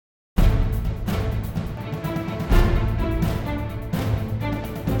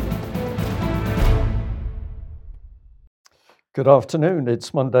Good afternoon.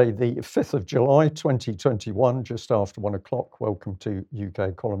 It's Monday, the 5th of July, 2021, just after 1 o'clock. Welcome to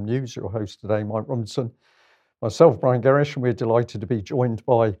UK Column News. Your host today, Mike Robinson, myself, Brian Gerrish, and we're delighted to be joined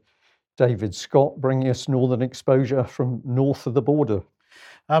by David Scott, bringing us northern exposure from north of the border.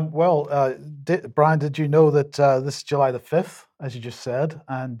 Brian, did you know that this is July the 5th, as you just said,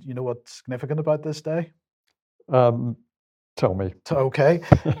 and you know what's significant about this day? Tell me. Okay,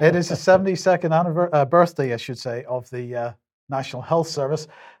 it is the 72nd birthday, I should say, of the National Health Service.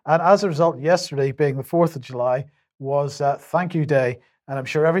 And as a result, yesterday, being the 4th of July, was Thank You Day. And I'm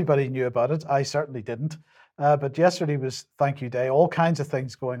sure everybody knew about it. I certainly didn't. But yesterday was Thank You Day. All kinds of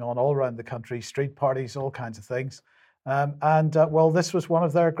things going on all around the country, street parties, all kinds of things. This was one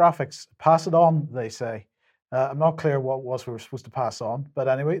of their graphics. Pass it on, they say. I'm not clear what it was we were supposed to pass on. But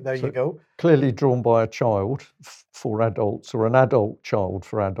anyway, there you go. Clearly drawn by a child for adults, or an adult child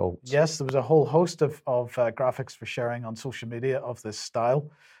for adults. Yes, there was a whole host of graphics for sharing on social media of this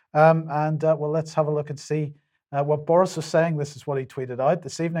style. Let's have a look and see what Boris was saying. This is what he tweeted out.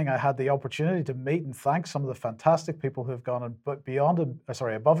 This evening, I had the opportunity to meet and thank some of the fantastic people who have gone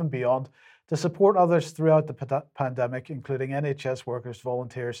above and beyond to support others throughout the pandemic, including NHS workers,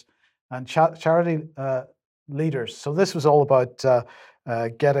 volunteers, and charity leaders. So this was all about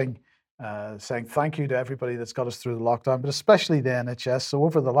saying thank you to everybody that's got us through the lockdown, but especially the NHS. So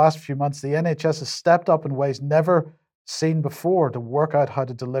over the last few months, the NHS has stepped up in ways never seen before to work out how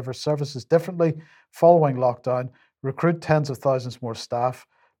to deliver services differently following lockdown, recruit tens of thousands more staff,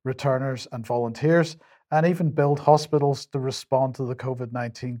 returners and volunteers, and even build hospitals to respond to the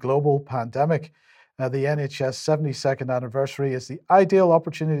COVID-19 global pandemic. The NHS 72nd anniversary is the ideal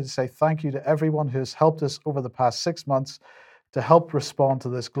opportunity to say thank you to everyone who has helped us over the past 6 months to help respond to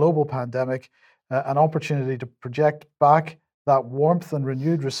this global pandemic, an opportunity to project back that warmth and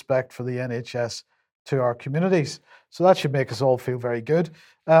renewed respect for the NHS to our communities. So that should make us all feel very good.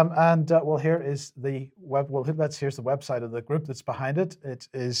 Here is the here's the website of the group that's behind it. It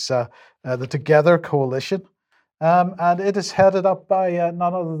is the Together Coalition. And it is headed up by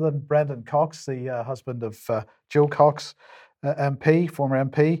none other than Brendan Cox, the husband of Joe Cox, former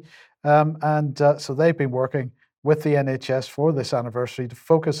MP. So they've been working with the NHS for this anniversary to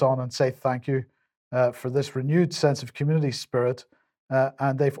focus on and say thank you for this renewed sense of community spirit.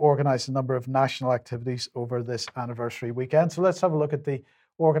 And they've organised a number of national activities over this anniversary weekend. So let's have a look at the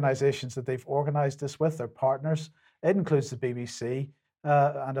organisations that they've organised this with, their partners. It includes the BBC,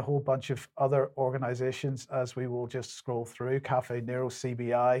 and a whole bunch of other organisations, as we will just scroll through. Cafe Nero,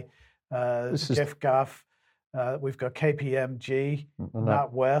 CBI, GIFGAF, we've got KPMG,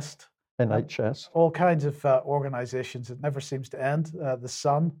 NatWest, NHS, all kinds of organisations. It never seems to end. The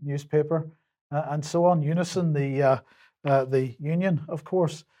Sun newspaper, and so on. Unison, the union, of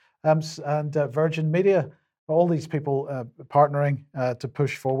course, and Virgin Media. All these people partnering to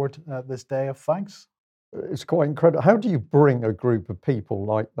push forward this day of thanks. It's quite incredible. How do you bring a group of people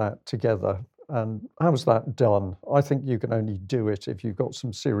like that together? And how's that done? I think you can only do it if you've got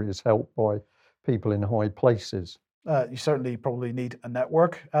some serious help by people in high places. You certainly probably need a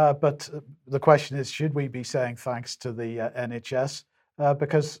network. But the question is, should we be saying thanks to the NHS?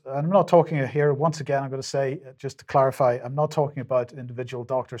 Because I'm not talking here, once again, I'm going to say, just to clarify, I'm not talking about individual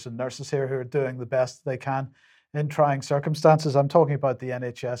doctors and nurses here who are doing the best they can in trying circumstances. I'm talking about the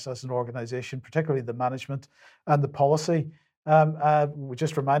NHS as an organisation, particularly the management and the policy. We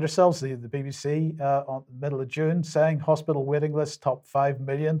just remind ourselves, the BBC on the middle of June saying hospital waiting lists top 5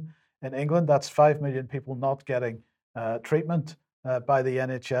 million in England. That's 5 million people not getting treatment by the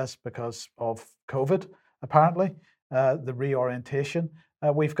NHS because of COVID, apparently. The reorientation.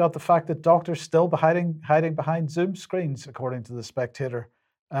 We've got the fact that doctors still hiding behind Zoom screens, according to The Spectator.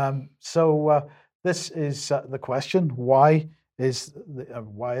 This is the question: why is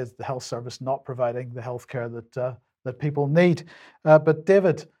the health service not providing the healthcare that people need? But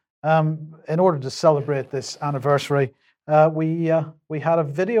David, in order to celebrate this anniversary, we had a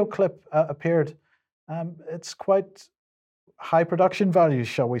video clip appeared. It's quite high production values,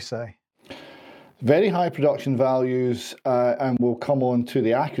 shall we say? Very high production values, and we'll come on to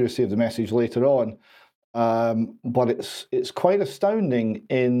the accuracy of the message later on. But it's quite astounding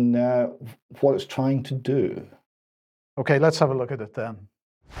in what it's trying to do. Okay, let's have a look at it then.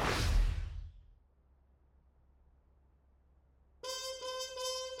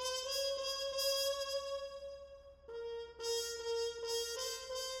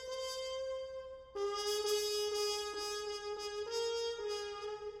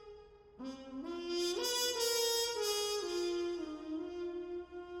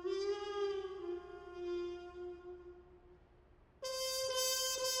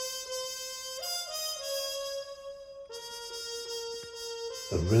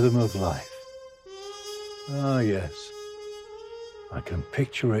 The rhythm of life. Ah, yes. I can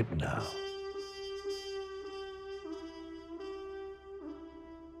picture it now.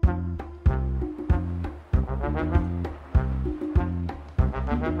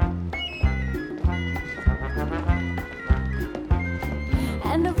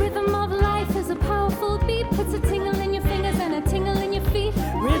 And the rhythm of life is a powerful beat. Puts a tingle in your fingers and a tingle in your feet.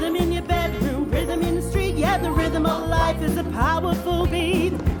 Rhythm in your bedroom, rhythm in the street. Yeah, the rhythm of life is a powerful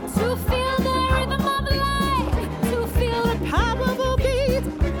beat. To feel the rhythm of life. To feel the Powerful beat.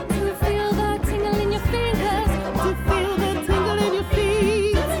 To feel the tingle in your fingers. To feel the tingle in your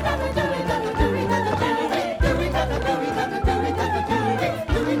feet.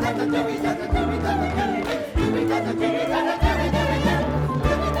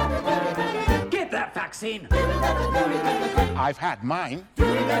 Get that vaccine. I've had mine.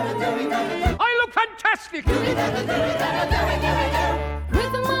 I look fantastic.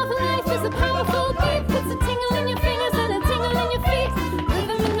 Rhythm of life is a powerful beat. Puts a tingle in your fingers and a tingle in your feet.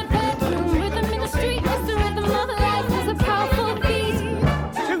 Rhythm in the bedroom, rhythm in the street. It's the rhythm of life is a powerful beat.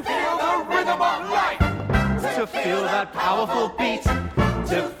 To feel the rhythm of life. To feel that powerful beat.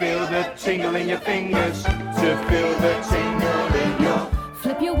 To feel the tingle in your fingers. To feel the tingle in your.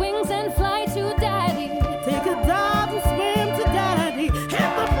 Flip your wings and fly to daddy. Take a dive and swim to daddy. Hit the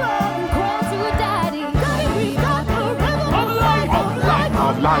floor and Crawl to daddy. daddy. We got the rhythm Of life, of life,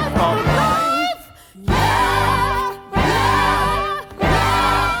 of life, of life. Yeah, yeah,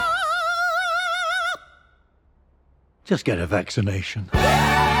 yeah. Just get a vaccination.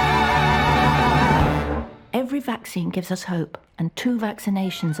 Every vaccine gives us hope, and 2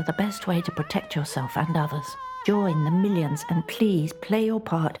 vaccinations are the best way to protect yourself and others. Join the millions and please play your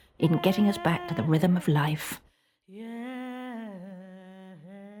part in getting us back to the rhythm of life.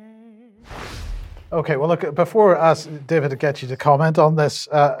 Okay, well, look, before I ask David to get you to comment on this,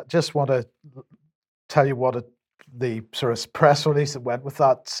 just want to tell you what the sort of press release that went with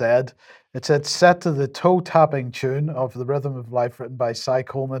that said. It said, set to the toe-tapping tune of The Rhythm of Life, written by Cy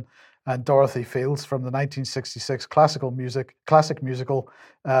Coleman and Dorothy Fields from the 1966 classic musical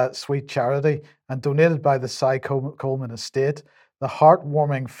Sweet Charity, and donated by the Cy Coleman estate. The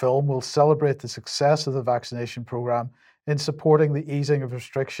heartwarming film will celebrate the success of the vaccination program in supporting the easing of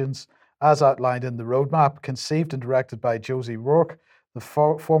restrictions as outlined in the roadmap, conceived and directed by Josie Rourke, the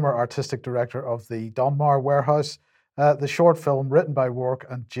former artistic director of the Donmar Warehouse. The short film, written by Rourke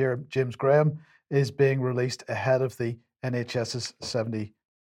and James Graham, is being released ahead of the NHS's 73rd,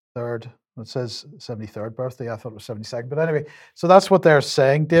 it says 73rd birthday. I thought it was 72nd. But anyway, so that's what they're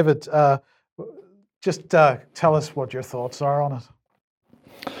saying. David, just tell us what your thoughts are on it.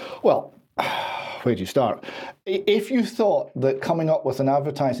 Well, where do you start? If you thought that coming up with an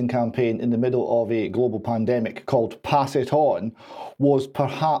advertising campaign in the middle of a global pandemic called Pass It On was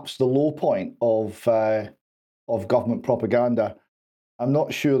perhaps the low point of government propaganda, I'm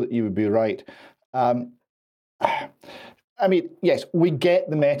not sure that you would be right. I mean, yes, we get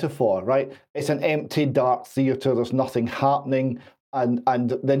the metaphor, right? It's an empty, dark theatre, there's nothing happening, and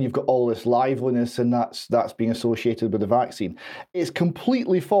then you've got all this liveliness, and that's being associated with the vaccine. It's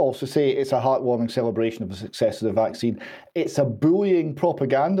completely false to say it's a heartwarming celebration of the success of the vaccine. It's a bullying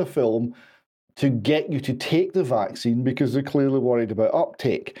propaganda film to get you to take the vaccine because they're clearly worried about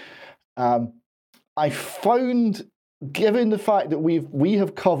uptake. I found, given the fact that we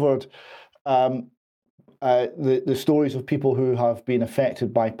have covered the stories of people who have been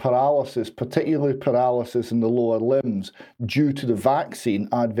affected by paralysis, particularly paralysis in the lower limbs due to the vaccine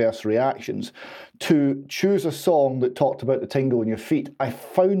adverse reactions, to choose a song that talked about the tingle in your feet, I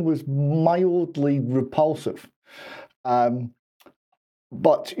found was mildly repulsive.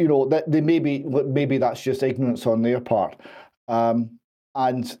 But you know that maybe that's just ignorance on their part.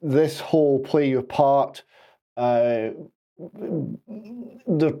 And this whole play your part.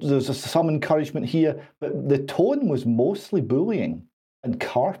 There's some encouragement here, but the tone was mostly bullying and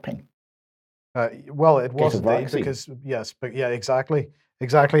carping. Well, it was indeed, because yes, but yeah, exactly.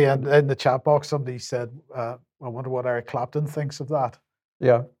 And in the chat box, somebody said, "I wonder what Eric Clapton thinks of that."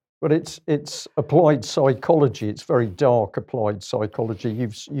 Yeah, but it's applied psychology. It's very dark applied psychology.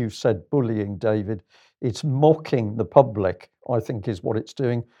 You've said bullying, David. It's mocking the public, I think, is what it's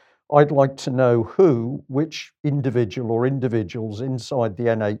doing. I'd like to know which individual or individuals inside the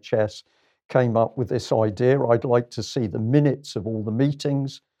NHS came up with this idea. I'd like to see the minutes of all the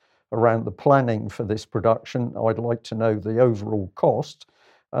meetings around the planning for this production. I'd like to know the overall cost,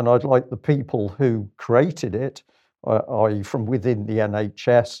 and I'd like the people who created it, i.e. from within the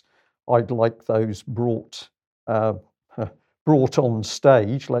NHS, I'd like those brought on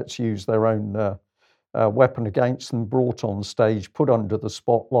stage, let's use their own weapon against them, brought on stage, put under the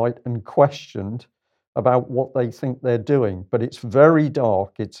spotlight, and questioned about what they think they're doing. But it's very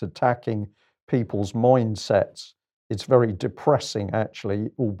dark. It's attacking people's mindsets. It's very depressing, actually,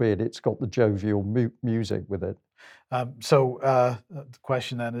 albeit it's got the jovial music with it. So the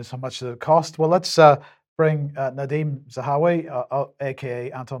question then is, how much does it cost? Well, let's bring Nadim Zahawi,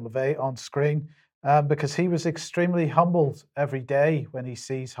 aka Anton LaVey, on screen, because he was extremely humbled every day when he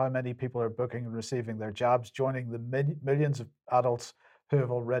sees how many people are booking and receiving their jabs, joining the millions of adults who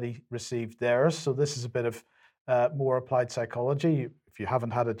have already received theirs. So this is a bit of more applied psychology. If you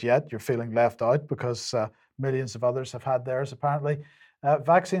haven't had it yet, you're feeling left out because millions of others have had theirs, apparently.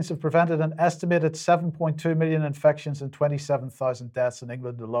 Vaccines have prevented an estimated 7.2 million infections and 27,000 deaths in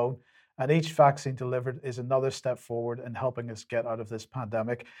England alone. And each vaccine delivered is another step forward in helping us get out of this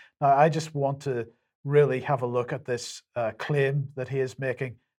pandemic. Now, I just want to really have a look at this claim that he is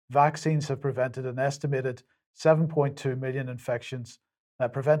making. Vaccines have prevented an estimated 7.2 million infections,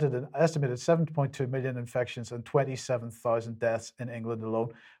 and 27,000 deaths in England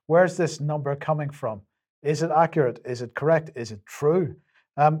alone. Where's this number coming from? Is it accurate? Is it correct? Is it true?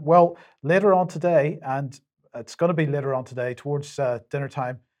 Well, later on today, and it's going to be later on today towards dinner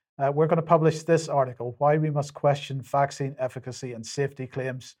time, we're going to publish this article, Why We Must Question Vaccine Efficacy and Safety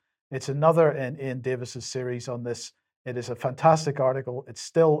Claims. It's another in Ian Davis's series on this. It is a fantastic article. It's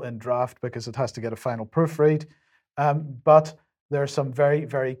still in draft because it has to get a final proofread. But there are some very,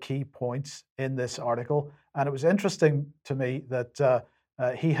 very key points in this article. And it was interesting to me that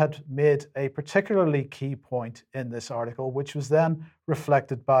he had made a particularly key point in this article, which was then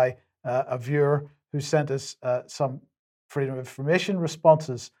reflected by a viewer who sent us some Freedom of Information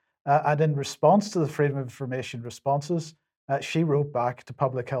responses. And in response to the Freedom of Information responses, she wrote back to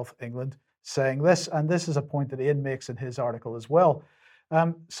Public Health England saying this, and this is a point that Ian makes in his article as well.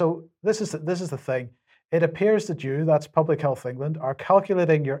 So this is the thing. It appears that you, that's Public Health England, are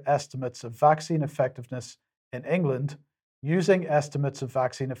calculating your estimates of vaccine effectiveness in England using estimates of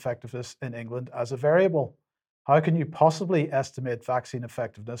vaccine effectiveness in England as a variable. How can you possibly estimate vaccine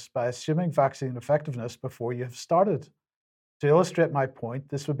effectiveness by assuming vaccine effectiveness before you have started? To illustrate my point,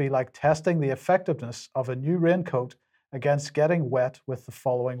 this would be like testing the effectiveness of a new raincoat against getting wet with the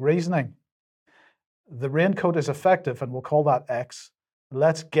following reasoning. The raincoat is effective, and we'll call that X.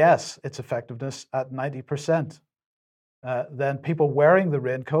 Let's guess its effectiveness at 90%. Then people wearing the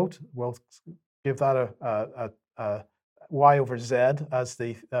raincoat, we'll give that a Y over Z as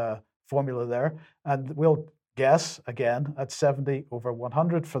the formula there. And we'll guess again at 70 over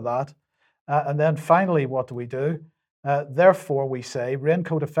 100 for that. And then finally, what do we do? Therefore, we say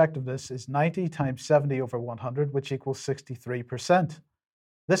raincoat effectiveness is 90 times 70 over 100, which equals 63%.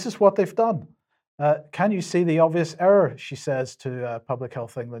 This is what they've done. Can you see the obvious error, she says to Public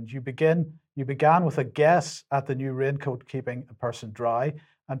Health England. You began with a guess at the new raincoat keeping a person dry,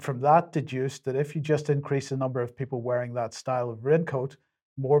 and from that deduced that if you just increase the number of people wearing that style of raincoat,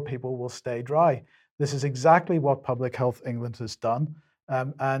 more people will stay dry. This is exactly what Public Health England has done.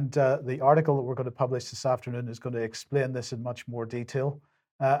 And the article that we're going to publish this afternoon is going to explain this in much more detail.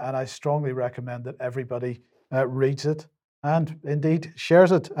 And I strongly recommend that everybody reads it and indeed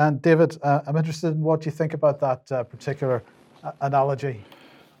shares it. And David, I'm interested in what you think about that particular analogy.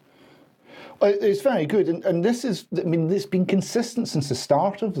 It's very good. And this is, I mean, it's been consistent since the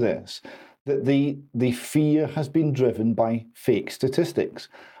start of this, that the fear has been driven by fake statistics.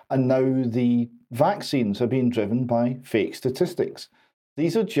 And now the vaccines are being driven by fake statistics.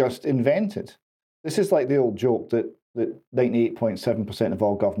 These are just invented. This is like the old joke that 98.7% of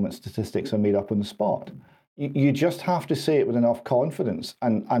all government statistics are made up on the spot. You just have to say it with enough confidence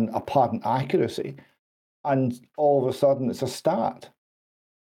and apparent accuracy, and all of a sudden it's a stat.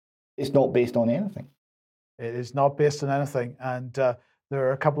 It's not based on anything. It is not based on anything. And there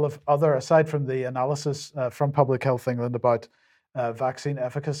are a couple of other, aside from the analysis from Public Health England about vaccine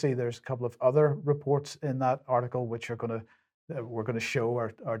efficacy, there's a couple of other reports in that article which we're going to show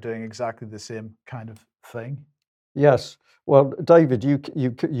are doing exactly the same kind of thing. Yes. Well, David,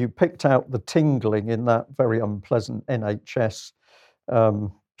 you picked out the tingling in that very unpleasant NHS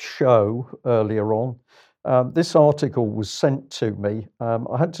show earlier on. This article was sent to me.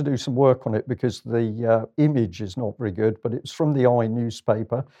 I had to do some work on it because the image is not very good, but it's from the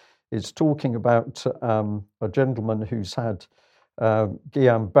newspaper. It's talking about a gentleman who's had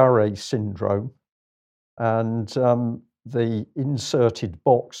Guillain-Barré syndrome, and the inserted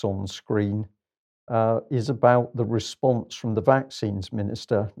box on screen is about the response from the vaccines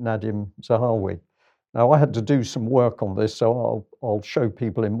minister, Nadim Zahawi. Now, I had to do some work on this, so I'll show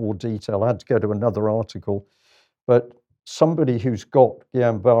people in more detail. I had to go to another article, but somebody who's got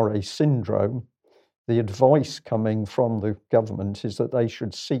Guillain-Barré syndrome, the advice coming from the government is that they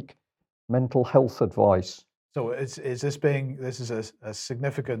should seek mental health advice. So is this is a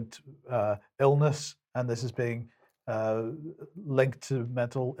significant illness, and this is being linked to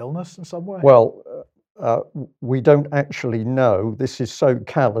mental illness in some way? Well, we don't actually know. This is so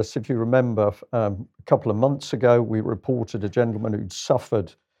callous. If you remember, a couple of months ago, we reported a gentleman who'd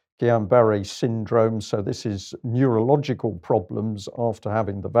suffered Guillain-Barré syndrome. So this is neurological problems after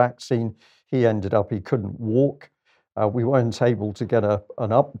having the vaccine. He ended up, he couldn't walk. We weren't able to get an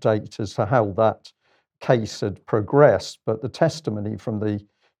update as to how that case had progressed, but the testimony from the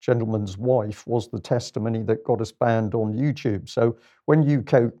gentleman's wife was the testimony that got us banned on YouTube. So when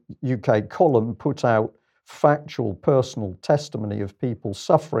UK Column put out factual personal testimony of people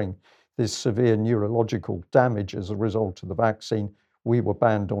suffering this severe neurological damage as a result of the vaccine, we were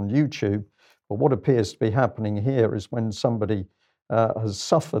banned on YouTube. But what appears to be happening here is when somebody has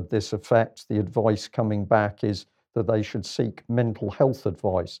suffered this effect, the advice coming back is that they should seek mental health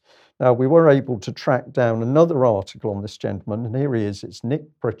advice. Now, we were able to track down another article on this gentleman, and here he is. It's Nick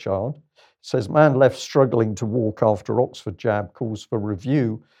Pritchard. It says, man left struggling to walk after Oxford jab calls for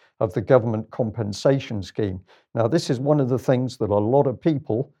review of the government compensation scheme. Now, this is one of the things that a lot of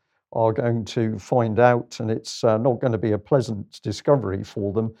people are going to find out, and it's not going to be a pleasant discovery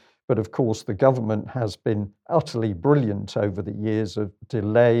for them. But of course, the government has been utterly brilliant over the years of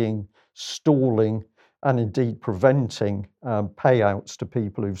delaying, stalling, and indeed preventing payouts to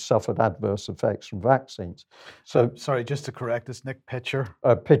people who've suffered adverse effects from vaccines. So, sorry, just to correct, it's Nick Pitcher.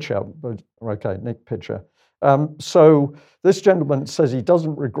 Pitcher, okay, Nick Pitcher. So this gentleman says he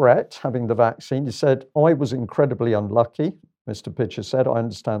doesn't regret having the vaccine. He said, I was incredibly unlucky. Mr. Pitcher said, I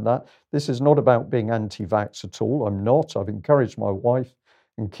understand that. This is not about being anti-vax at all. I'm not. I've encouraged my wife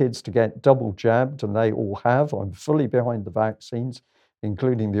and kids to get double jabbed, and they all have. I'm fully behind the vaccines,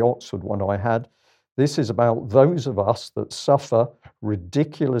 including the Oxford one I had. This is about those of us that suffer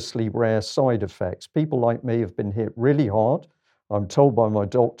ridiculously rare side effects. People like me have been hit really hard. I'm told by my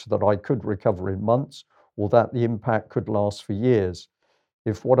doctor that I could recover in months, or that the impact could last for years.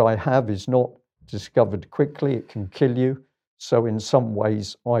 If what I have is not discovered quickly, it can kill you. So in some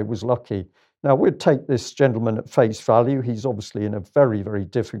ways, I was lucky. Now, we'd take this gentleman at face value. He's obviously in a very, very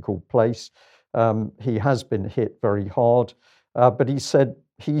difficult place. He has been hit very hard, but he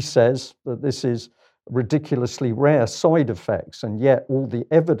says that this is ridiculously rare side effects, and yet all the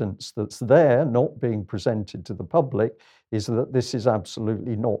evidence that's there not being presented to the public is that this is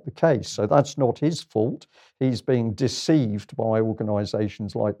absolutely not the case. So that's not his fault. He's being deceived by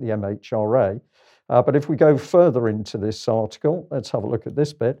organisations like the MHRA. But if we go further into this article, let's have a look at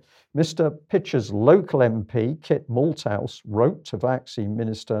this bit. Mr. Pitcher's local MP, Kit Malthouse, wrote to Vaccine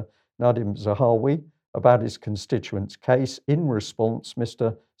Minister Nadhim Zahawi about his constituent's case. In response,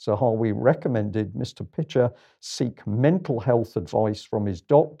 Mr. Zahawi recommended Mr. Pitcher seek mental health advice from his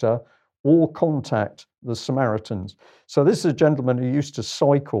doctor or contact the Samaritans. So this is a gentleman who used to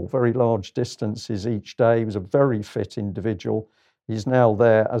cycle very large distances each day. He was a very fit individual. He's now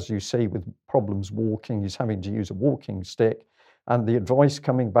there, as you see, with problems walking. He's having to use a walking stick. And the advice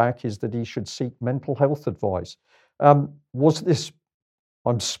coming back is that he should seek mental health advice. Was this,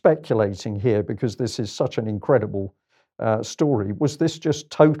 I'm speculating here because this is such an incredible story, was this just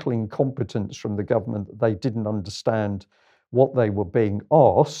total incompetence from the government that they didn't understand what they were being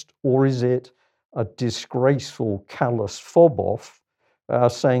asked, or is it a disgraceful, callous fob off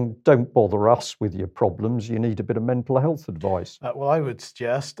saying, don't bother us with your problems, you need a bit of mental health advice? Well, I would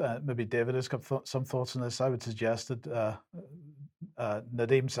suggest, maybe David has got some thoughts on this, I would suggest that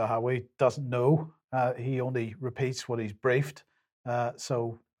Nadhim Zahawi doesn't know. He only repeats what he's briefed.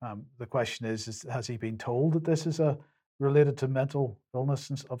 So the question is, has he been told that this is related to mental illness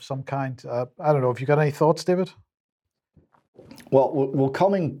of some kind? I don't know. Have you got any thoughts, David? Well, we're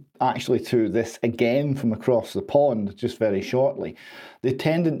coming actually to this again from across the pond just very shortly. The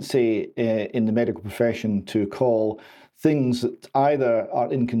tendency in the medical profession to call things that either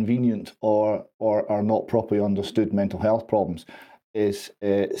are inconvenient or are not properly understood mental health problems is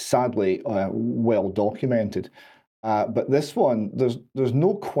sadly well documented. But this one, there's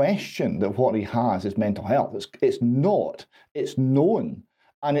no question that what he has is mental health. It's not. It's known.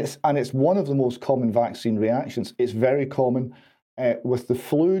 And it's one of the most common vaccine reactions. It's very common with the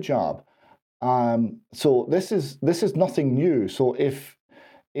flu jab. So this is nothing new. So if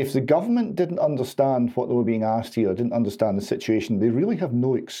the government didn't understand what they were being asked here, didn't understand the situation, they really have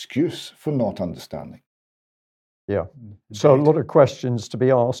no excuse for not understanding. Yeah. So a lot of questions to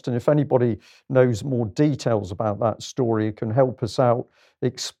be asked. And if anybody knows more details about that story, can help us out,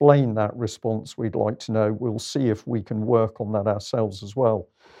 explain that response, we'd like to know. We'll see if we can work on that ourselves as well.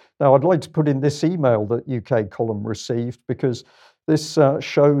 Now, I'd like to put in this email that UK Column received, because this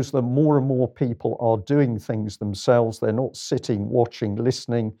shows that more and more people are doing things themselves. They're not sitting, watching,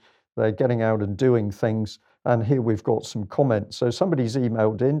 listening. They're getting out and doing things. And here we've got some comments. So somebody's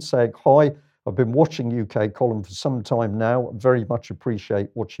emailed in saying, "Hi, I've been watching UK Column for some time now. I very much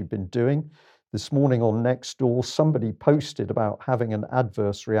appreciate what you've been doing. This morning on Nextdoor, somebody posted about having an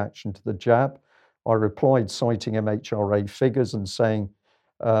adverse reaction to the jab. I replied citing MHRA figures and saying,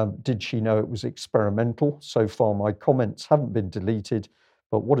 did she know it was experimental? So far, my comments haven't been deleted,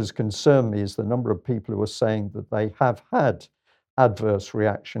 but what has concerned me is the number of people who are saying that they have had adverse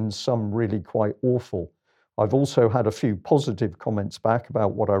reactions, some really quite awful. I've also had a few positive comments back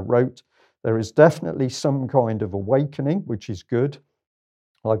about what I wrote. There is definitely some kind of awakening, which is good.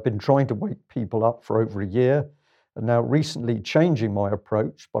 I've been trying to wake people up for over a year, and now recently changing my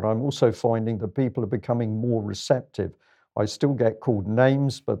approach, but I'm also finding that people are becoming more receptive. I still get called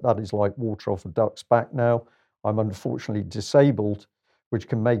names, but that is like water off a duck's back now. I'm unfortunately disabled, which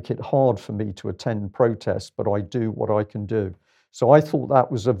can make it hard for me to attend protests, but I do what I can do." So I thought that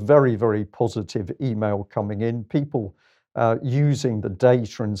was a very, very positive email coming in. People using the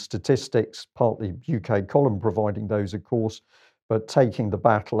data and statistics, partly UK Column providing those, of course, but taking the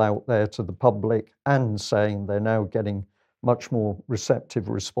battle out there to the public and saying they're now getting much more receptive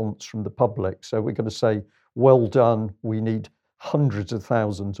response from the public. So we're going to say, well done. We need hundreds of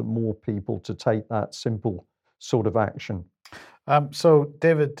thousands of more people to take that simple sort of action. So,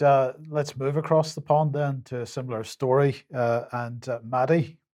 David, let's move across the pond then to a similar story. And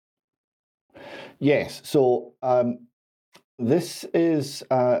Maddie? Yes, so this is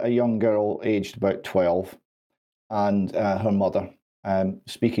a young girl aged about 12 and her mother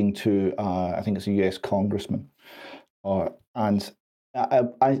speaking to, I think it's a US congressman. And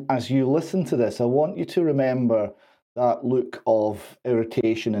as you listen to this, I want you to remember that look of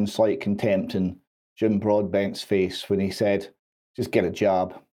irritation and slight contempt in Jim Broadbent's face when he said, "Just get a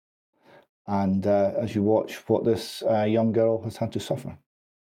jab." And as you watch what this young girl has had to suffer.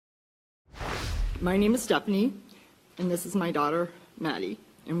 My name is Stephanie, and this is my daughter, Maddie,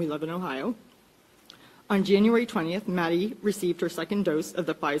 and we live in Ohio. On January 20th, Maddie received her second dose of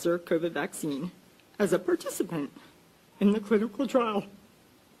the Pfizer COVID vaccine as a participant in the clinical trial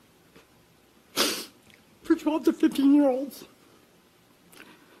for 12 to 15-year-olds.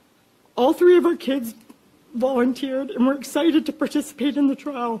 All three of our kids volunteered and were excited to participate in the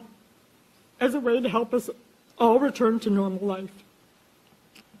trial as a way to help us all return to normal life.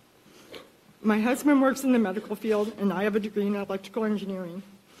 My husband works in the medical field, and I have a degree in electrical engineering.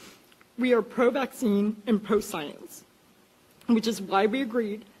 We are pro-vaccine and pro-science, which is why we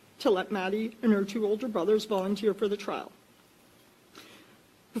agreed to let Maddie and her two older brothers volunteer for the trial.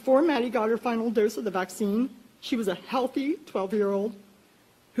 Before Maddie got her final dose of the vaccine, she was a healthy 12-year-old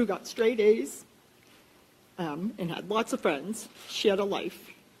who got straight A's and had lots of friends. She had a life.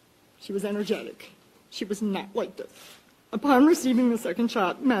 She was energetic. She was not like this. Upon receiving the second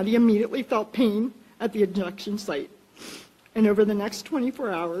shot, Maddie immediately felt pain at the injection site. And over the next 24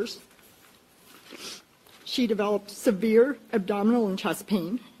 hours, she developed severe abdominal and chest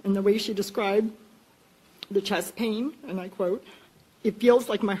pain. And the way she described the chest pain, and I quote, "It feels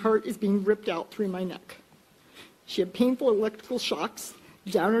like my heart is being ripped out through my neck." She had painful electrical shocks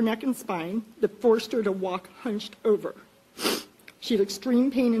down her neck and spine that forced her to walk hunched over. She had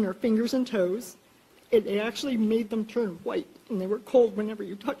extreme pain in her fingers and toes. It actually made them turn white, and they were cold whenever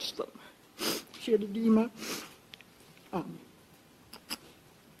you touched them. She had edema.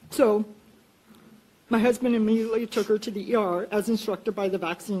 So my husband immediately took her to the ER as instructed by the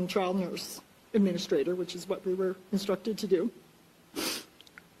vaccine trial nurse administrator, which is what we were instructed to do.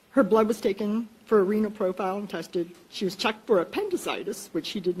 Her blood was taken for a renal profile and tested. She was checked for appendicitis, which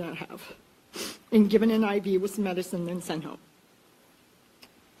she did not have, and given an IV with some medicine, then sent home.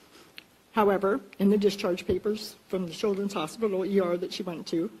 However, in the discharge papers from the Children's Hospital ER that she went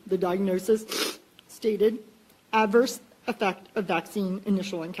to, the diagnosis stated adverse effect of vaccine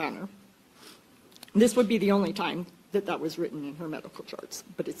initial encounter. This would be the only time that that was written in her medical charts,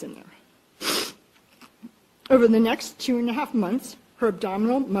 but it's in there. Over the next 2.5 months, her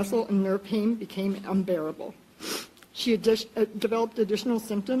abdominal, muscle, and nerve pain became unbearable. She had developed additional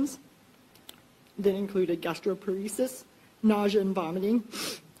symptoms that included gastroparesis, nausea and vomiting,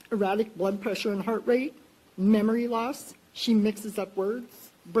 erratic blood pressure and heart rate, memory loss. She mixes up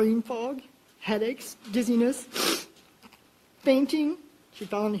words, brain fog, headaches, dizziness, fainting. She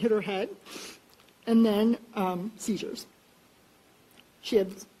fell and hit her head, and then seizures. She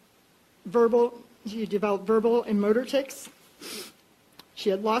developed verbal and motor tics. She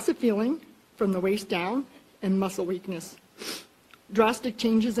had loss of feeling from the waist down and muscle weakness. drastic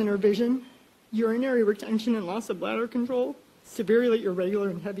changes in her vision, urinary retention and loss of bladder control, severely irregular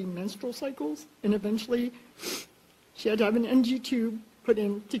and heavy menstrual cycles, and eventually she had to have an NG tube put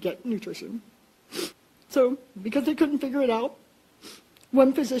in to get nutrition. So, because they couldn't figure it out,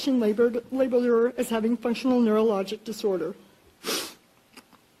 one physician labeled her as having functional neurologic disorder,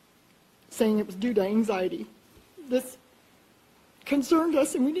 saying it was due to anxiety. This concerned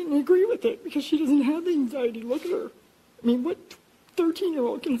us, and we didn't agree with it because she doesn't have the anxiety. Look at her. I mean, what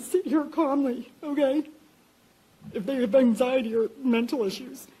 13-year-old can sit here calmly, okay, if they have anxiety or mental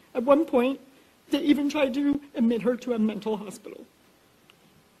issues? At one point, they even tried to admit her to a mental hospital.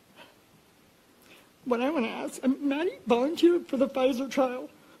 What I want to ask, Maddie volunteered for the Pfizer trial.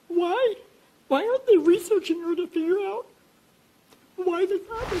 Why? Why aren't they researching her to figure out why this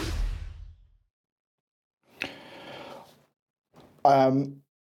happened?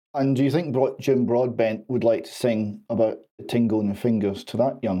 And do you think Jim Broadbent would like to sing about the tingle in the fingers to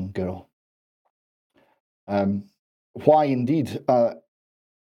that young girl? Why indeed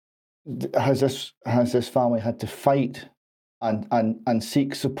has this family had to fight and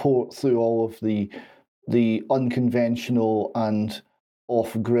seek support through all of the unconventional and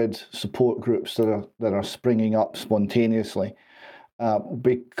off-grid support groups that are springing up spontaneously?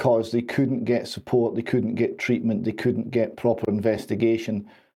 Because they couldn't get support, they couldn't get treatment, they couldn't get proper investigation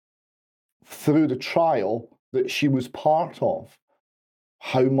through the trial that she was part of.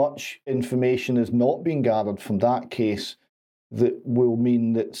 How much information is not being gathered from that case that will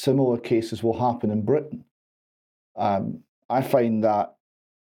mean that similar cases will happen in Britain? I find that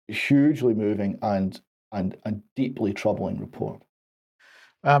hugely moving and deeply troubling report.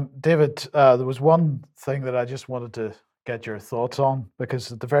 David, there was one thing that I just wanted to get your thoughts on,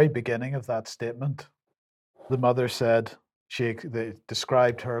 because at the very beginning of that statement, the mother said, they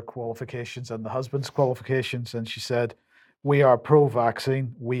described her qualifications and the husband's qualifications, and she said, "We are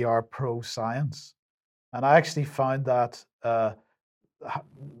pro-vaccine, we are pro-science." And I actually found that, A,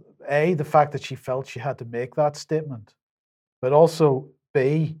 the fact that she felt she had to make that statement, but also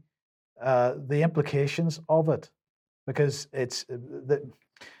B, the implications of it, because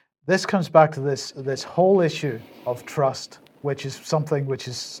this comes back to this whole issue of trust, which is something which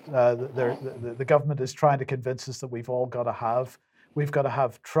is the government is trying to convince us that we've all got to have. We've got to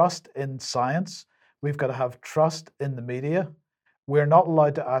have trust in science. We've got to have trust in the media. We're not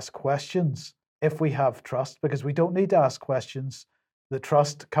allowed to ask questions if we have trust, because we don't need to ask questions. The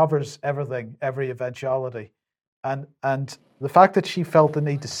trust covers everything, every eventuality. And the fact that she felt the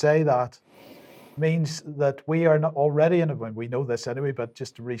need to say that means that we are not already in we know this anyway, but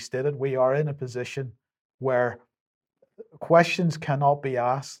just to restate it, we are in a position where questions cannot be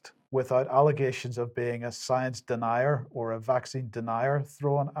asked without allegations of being a science denier or a vaccine denier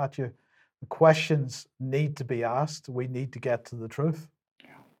thrown at you. The questions need to be asked. We need to get to the truth.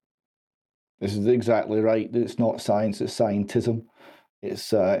 This is exactly right. It's not science, it's scientism.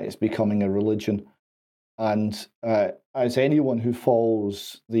 It's becoming a religion. And as anyone who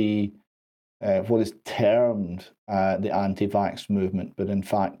follows the what is termed the anti-vax movement, but in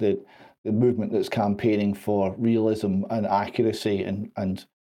fact the movement that's campaigning for realism and accuracy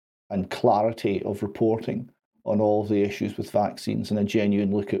and clarity of reporting on all of the issues with vaccines and a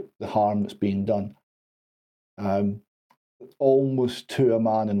genuine look at the harm that's being done. Almost to a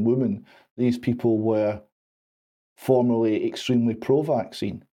man and woman, these people were formerly extremely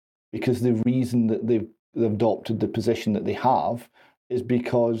pro-vaccine, because the reason that they've adopted the position that they have is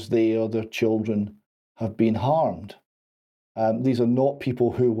because they or their children have been harmed. These are not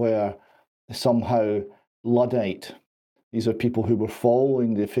people who were somehow Luddite. These are people who were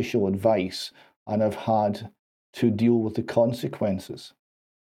following the official advice and have had to deal with the consequences.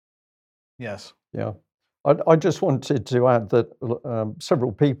 Yes. Yeah. I just wanted to add that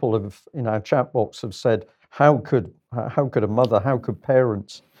several people have in our chat box have said, how could a mother, how could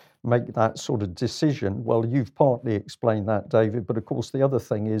parents make that sort of decision? Well, you've partly explained that, David, but of course the other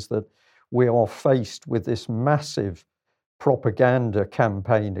thing is that we are faced with this massive propaganda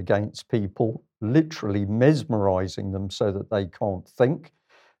campaign against people, literally mesmerizing them so that they can't think.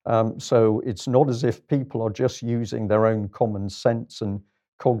 So it's not as if people are just using their own common sense and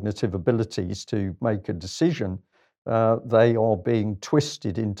cognitive abilities to make a decision. They are being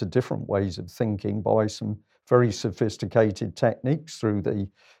twisted into different ways of thinking by some very sophisticated techniques through the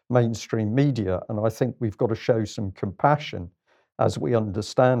mainstream media. And I think we've got to show some compassion as we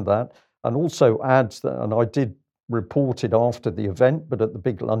understand that, and also add that, and I did report it after the event, but at the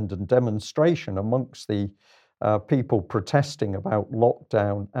big London demonstration, amongst the people protesting about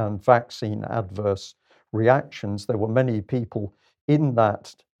lockdown and vaccine adverse reactions, there were many people in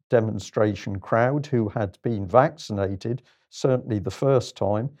that demonstration crowd who had been vaccinated, certainly the first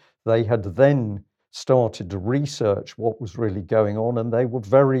time. They had then started to research what was really going on, and they were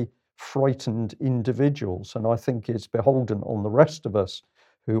very frightened individuals. And I think it's beholden on the rest of us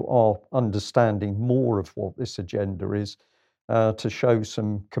who are understanding more of what this agenda is to show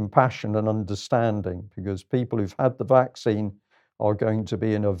some compassion and understanding, because people who've had the vaccine are going to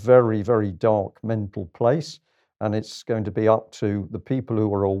be in a very, very dark mental place, and it's going to be up to the people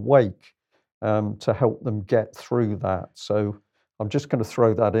who are awake to help them get through that. So I'm just going to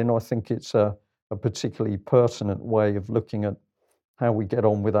throw that in. I think it's a particularly pertinent way of looking at how we get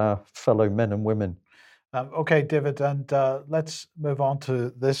on with our fellow men and women. Okay, David, and let's move on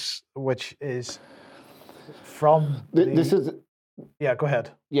to this, which is from Yeah, go ahead.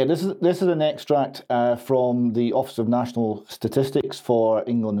 Yeah, this is an extract from the Office of National Statistics for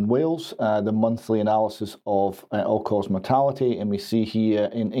England and Wales, the monthly analysis of all-cause mortality, and we see here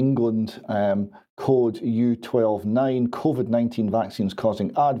in England code U129, COVID-19 vaccines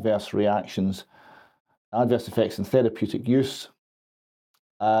causing adverse reactions, adverse effects in therapeutic use.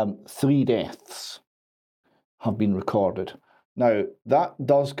 3 deaths have been recorded. Now, that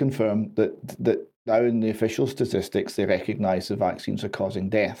does confirm that now in the official statistics, they recognise the vaccines are causing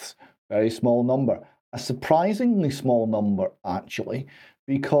deaths. Very small number. A surprisingly small number, actually,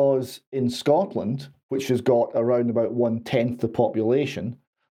 because in Scotland, which has got around about 1/10 the population,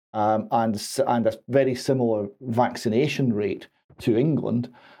 and a very similar vaccination rate to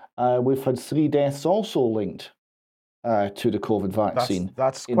England, we've had 3 deaths also linked to the COVID vaccine.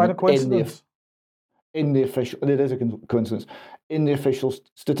 That's quite a coincidence. In the official, it is a coincidence. In the official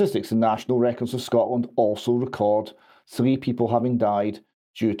statistics, the National Records of Scotland also record 3 people having died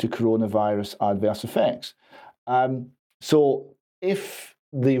due to coronavirus adverse effects. So if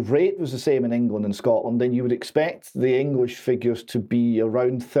the rate was the same in England and Scotland, then you would expect the English figures to be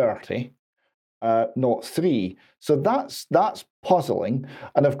around 30, not 3. So that's puzzling.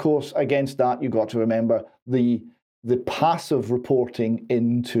 And of course, against that, you've got to remember the passive reporting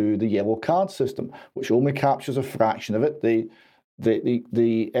into the yellow card system, which only captures a fraction of it. The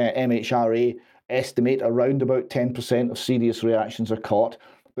MHRA estimate around about 10% of serious reactions are caught,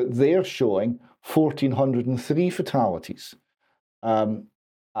 but they're showing 1,403 fatalities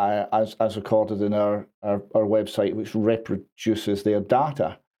as recorded in our website, which reproduces their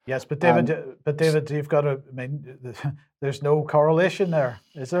data. Yes, but David, you've got to. I mean, there's no correlation there,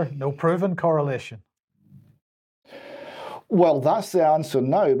 is there? No proven correlation. Well, that's the answer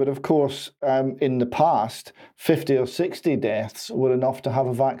now, but of course, in the past, 50 or 60 deaths were enough to have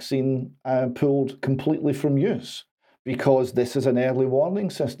a vaccine pulled completely from use, because this is an early warning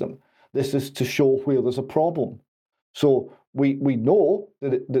system. This is to show where there's a problem. So we know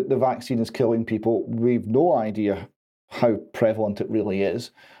that the vaccine is killing people. We've no idea how prevalent it really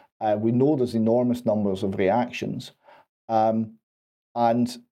is. We know there's enormous numbers of reactions, and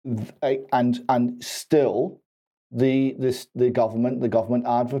still. The government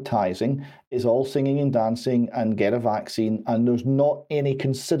advertising is all singing and dancing and get a vaccine, and there's not any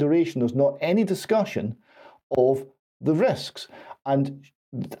consideration, there's not any discussion of the risks. And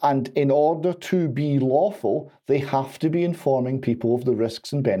in order to be lawful, they have to be informing people of the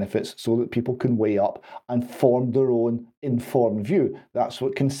risks and benefits so that people can weigh up and form their own informed view. That's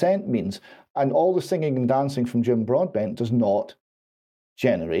what consent means. And all the singing and dancing from Jim Broadbent does not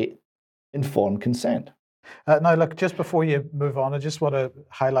generate informed consent. Now, look, just before you move on, I just want to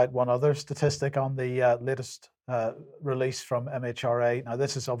highlight one other statistic on the latest release from MHRA. Now,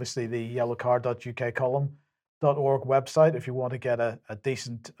 this is obviously the yellowcard.ukcolumn.org website if you want to get a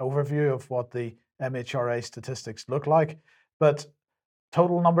decent overview of what the MHRA statistics look like. But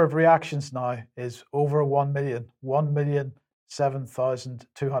total number of reactions now is over 1 million,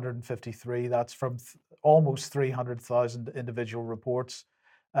 1,007,253. That's from almost 300,000 individual reports.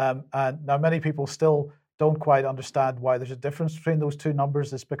 And now many people still don't quite understand why there's a difference between those two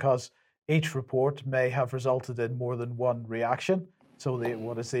numbers. It's because each report may have resulted in more than one reaction. So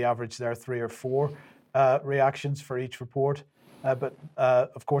what is the average there? 3 or 4 reactions for each report. But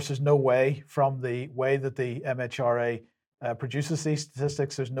of course, there's no way, from the way that the MHRA produces these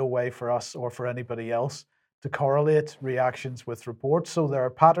statistics, there's no way for us or for anybody else to correlate reactions with reports. So there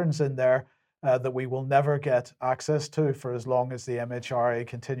are patterns in there that we will never get access to for as long as the MHRA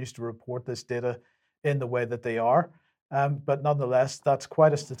continues to report this data in the way that they are. But nonetheless, that's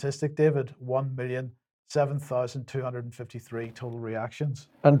quite a statistic, David. 1,007,253 total reactions.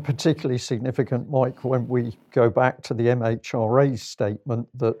 And particularly significant, Mike, when we go back to the MHRA's statement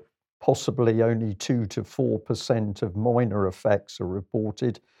that possibly only 2 to 4% of minor effects are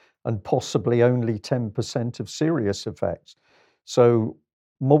reported and possibly only 10% of serious effects. So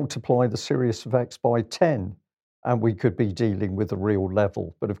multiply the serious effects by 10, and we could be dealing with a real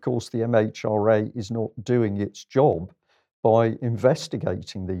level. But of course, the MHRA is not doing its job by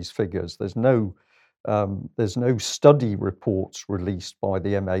investigating these figures. There's no study reports released by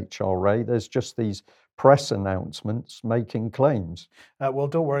the MHRA. There's just these press announcements making claims. Well,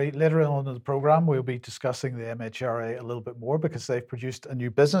 don't worry. Later on in the programme, we'll be discussing the MHRA a little bit more because they've produced a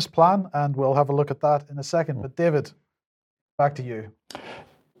new business plan, and we'll have a look at that in a second. But David, back to you.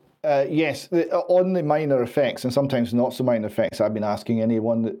 Yes, on the minor effects, and sometimes not so minor effects, I've been asking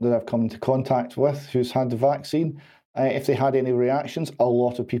anyone that I've come into contact with who's had the vaccine if they had any reactions. A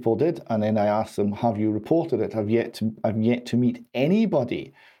lot of people did, and then I asked them, "Have you reported it?" I've yet to meet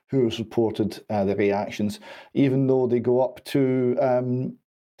anybody who has reported the reactions, even though they go up to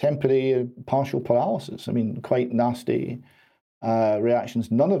temporary partial paralysis. I mean, quite nasty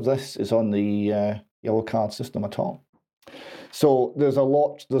reactions. None of this is on the yellow card system at all. So there's a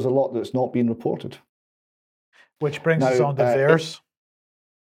lot that's not being reported. Which brings us on to VAERS.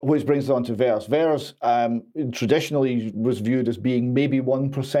 Which brings us on to VAERS. VAERS traditionally was viewed as being maybe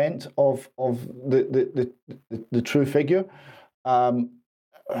 1% of the true figure.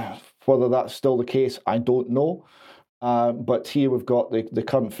 Whether that's still the case, I don't know. But here we've got the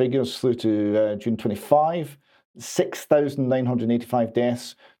current figures through to June 25, 6,985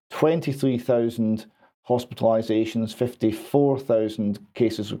 deaths, 23,000 hospitalizations, 54,000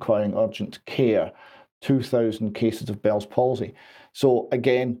 cases requiring urgent care, 2,000 cases of Bell's palsy. So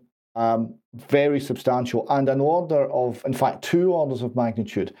again, very substantial, and in fact, 2 orders of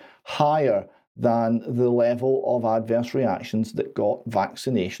magnitude higher than the level of adverse reactions that got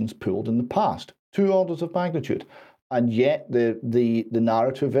vaccinations pulled in the past. 2 orders of magnitude. And yet the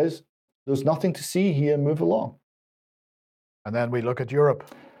narrative is there's nothing to see here, move along. And then we look at Europe.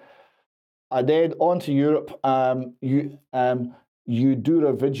 And then on to Europe.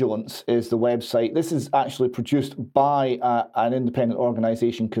 Eudura Vigilance is the website. This is actually produced by an independent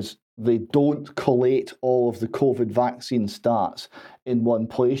organisation because they don't collate all of the COVID vaccine stats in one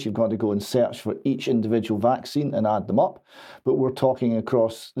place. You've got to go and search for each individual vaccine and add them up. But we're talking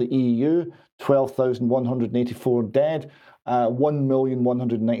across the EU, 12,184 dead,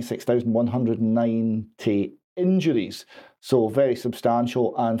 1,196,190 injuries. So very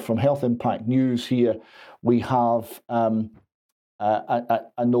substantial. And from Health Impact News here, we have a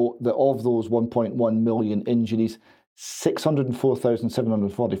note that of those 1.1 million injuries,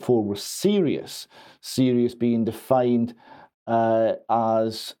 604,744 were serious. Serious being defined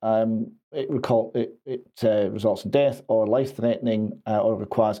as it results in death or life-threatening or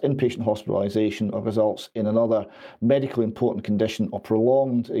requires inpatient hospitalisation or results in another medically important condition or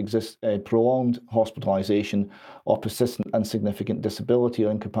prolonged hospitalisation or persistent and significant disability or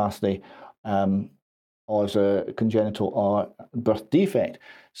incapacity or as a congenital or birth defect.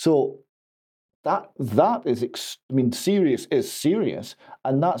 So that is, serious is serious,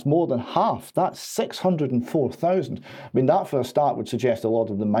 and that's more than half. That's 604,000. I mean, that for a start would suggest a lot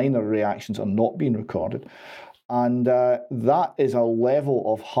of the minor reactions are not being recorded. And that is a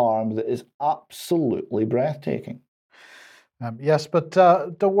level of harm that is absolutely breathtaking. Yes, but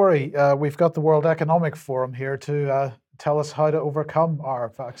don't worry. We've got the World Economic Forum here to tell us how to overcome our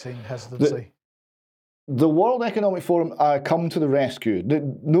vaccine hesitancy. The World Economic Forum come to the rescue.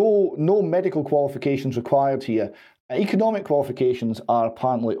 No medical qualifications required here. Economic qualifications are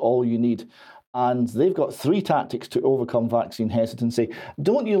apparently all you need. And they've got 3 tactics to overcome vaccine hesitancy.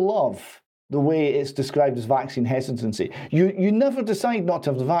 Don't you love the way it's described as vaccine hesitancy? You never decide not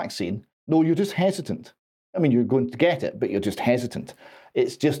to have the vaccine. No, you're just hesitant. I mean, you're going to get it, but you're just hesitant.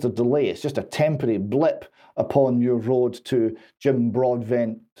 It's just a delay. It's just a temporary blip upon your road to Jim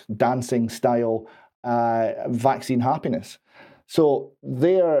Broadbent dancing style vaccine happiness. So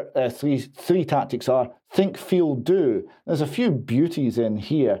their three tactics are think, feel, do. There's a few beauties in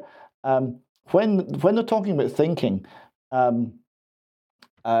here. When they're talking about thinking, they're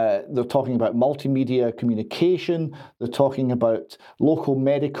talking about multimedia communication. They're talking about local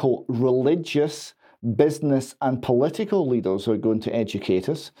medical, religious, business, and political leaders who are going to educate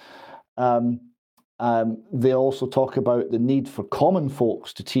us. They also talk about the need for common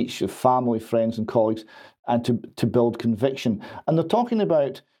folks to teach your family, friends, and colleagues, and to build conviction. And they're talking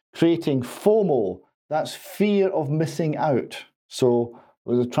about creating FOMO, that's fear of missing out. So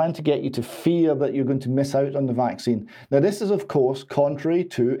they're trying to get you to fear that you're going to miss out on the vaccine. Now, this is, of course, contrary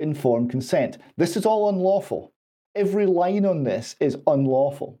to informed consent. This is all unlawful. Every line on this is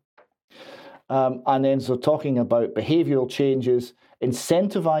unlawful. And then so talking about behavioural changes,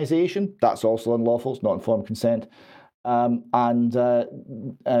 incentivization, that's also unlawful, it's not informed consent. and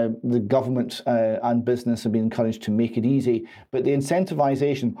the government and business have been encouraged to make it easy. But the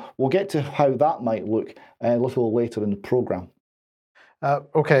incentivization, we'll get to how that might look a little later in the programme.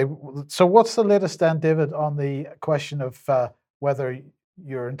 Okay, so what's the latest then, David, on the question of whether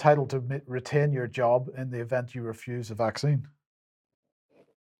you're entitled to retain your job in the event you refuse a vaccine?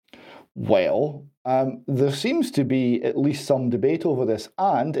 Well, there seems to be at least some debate over this.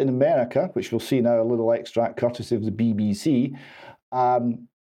 And in America, which we'll see now a little extract courtesy of the BBC,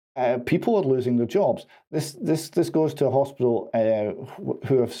 people are losing their jobs. This goes to a hospital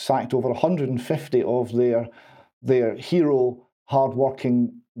who have sacked over 150 of their hero,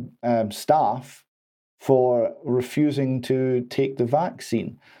 hardworking staff for refusing to take the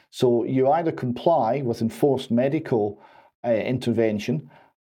vaccine. So you either comply with enforced medical intervention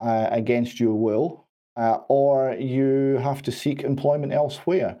against your will, or you have to seek employment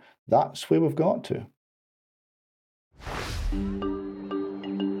elsewhere. That's where we've got to.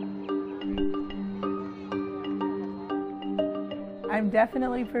 I'm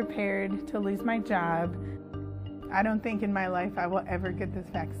definitely prepared to lose my job. I don't think in my life I will ever get this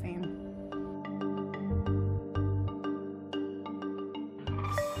vaccine.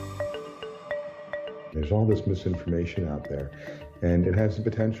 There's all this misinformation out there, and it has the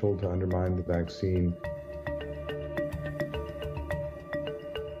potential to undermine the vaccine.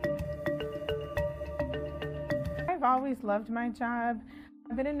 I've always loved my job.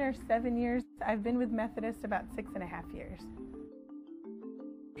 I've been a nurse 7 years. I've been with Methodist about 6.5 years.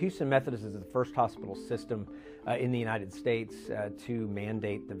 Houston Methodist is the first hospital system in the United States to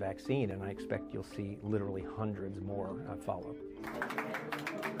mandate the vaccine, and I expect you'll see literally hundreds more follow.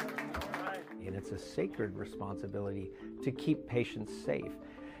 And it's a sacred responsibility to keep patients safe.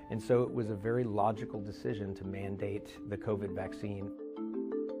 And so it was a very logical decision to mandate the COVID vaccine.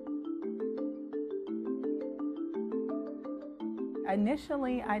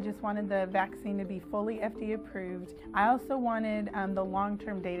 Initially, I just wanted the vaccine to be fully FDA approved. I also wanted the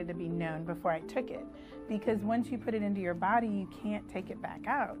long-term data to be known before I took it, because once you put it into your body, you can't take it back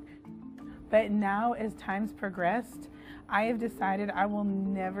out. But now, as time's progressed, I have decided I will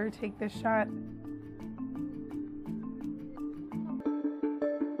never take this shot.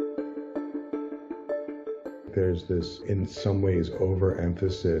 There's this, in some ways,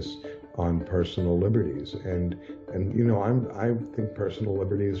 overemphasis on personal liberties, and you know, I think personal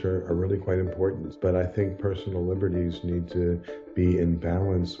liberties are really quite important, but I think personal liberties need to be in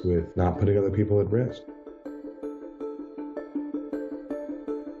balance with not putting other people at risk.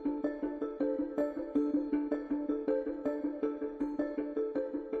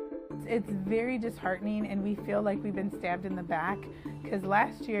 It's very disheartening, and we feel like we've been stabbed in the back, because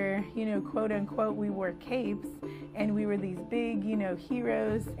last year, you know, quote unquote, we wore capes and we were these big, you know,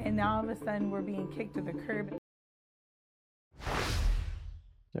 heroes, and now all of a sudden we're being kicked to the curb.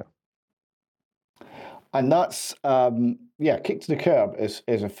 Yeah. And that's, kicked to the curb is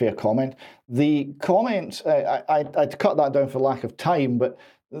a fair comment. The comment, I'd cut that down for lack of time, but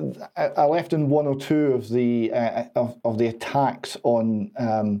I left in one or two of the attacks on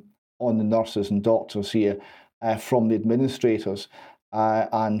the nurses and doctors here from the administrators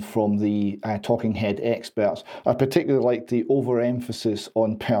and from the talking head experts. I particularly like the overemphasis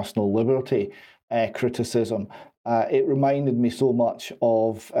on personal liberty criticism. It reminded me so much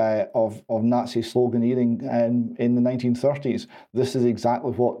of Nazi sloganeering in the 1930s. This is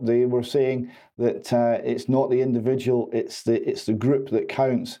exactly what they were saying, that it's not the individual, it's the group that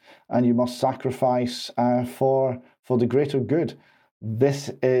counts, and you must sacrifice for the greater good. This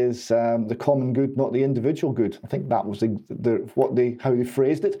is the common good, not the individual good. I think that was how they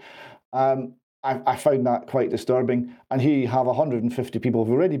phrased it. I found that quite disturbing. And here you have 150 people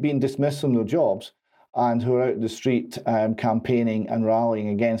who've already been dismissed from their jobs and who are out in the street campaigning and rallying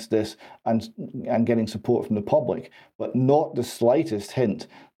against this and getting support from the public, but not the slightest hint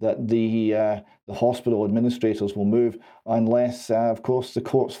that the hospital administrators will move unless, of course, the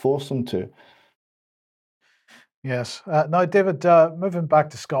courts force them to. Yes. Now, David, moving back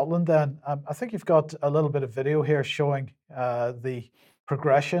to Scotland then, I think you've got a little bit of video here showing the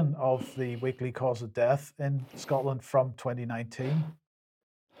progression of the weekly cause of death in Scotland from 2019.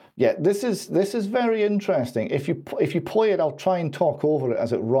 Yeah, this is very interesting. If you play it, I'll try and talk over it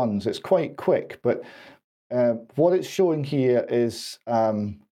as it runs. It's quite quick, but what it's showing here is,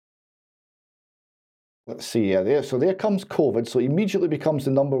 let's see, so there comes COVID, so it immediately becomes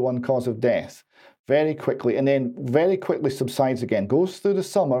the #1 cause of death. Very quickly, and then very quickly subsides again. Goes through the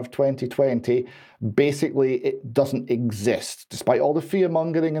summer of 2020. Basically, it doesn't exist. Despite all the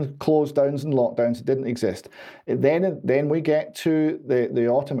fear-mongering and close downs and lockdowns, it didn't exist. Then we get to the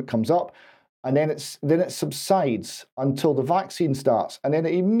autumn, it comes up. and then it subsides until the vaccine starts, and then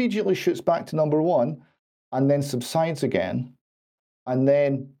it immediately shoots back to number one, and then subsides again, and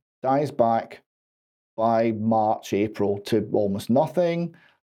then dies back by March, April to almost nothing,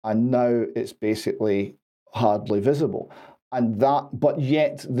 and now it's basically hardly visible. And that, but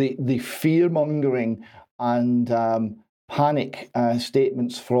yet the fear mongering and panic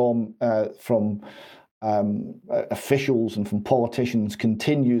statements from officials and from politicians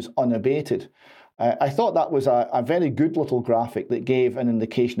continues unabated. I thought that was a very good little graphic that gave an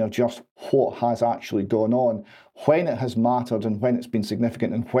indication of just what has actually gone on, when it has mattered and when it's been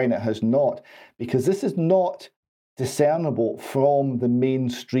significant and when it has not, because this is not discernible from the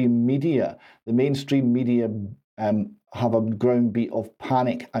mainstream media. The mainstream media have a ground beat of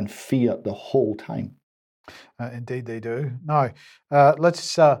panic and fear the whole time. Indeed, they do. Now,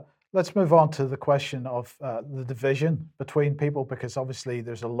 let's move on to the question of the division between people, because obviously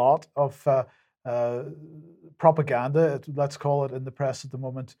there's a lot of propaganda, let's call it, in the press at the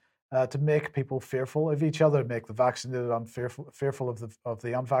moment to make people fearful of each other, make the vaccinated fearful of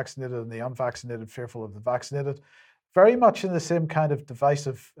the unvaccinated, and the unvaccinated fearful of the vaccinated. Very much in the same kind of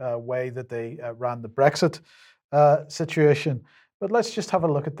divisive way that they ran the Brexit situation. But let's just have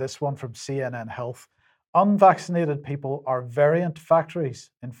a look at this one from CNN Health. Unvaccinated people are variant factories,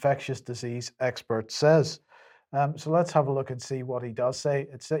 infectious disease expert says. So let's have a look and see what he does say.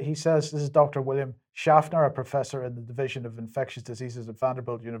 He says, this is Dr. William Schaffner, a professor in the Division of Infectious Diseases at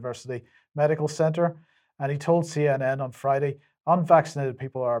Vanderbilt University Medical Center. And he told CNN on Friday, unvaccinated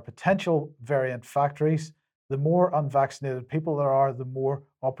people are potential variant factories. The more unvaccinated people there are, the more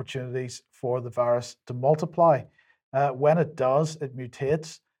opportunities for the virus to multiply. When it does, it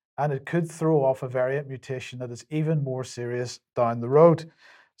mutates, and it could throw off a variant mutation that is even more serious down the road.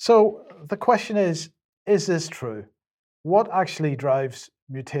 So the question is this true? What actually drives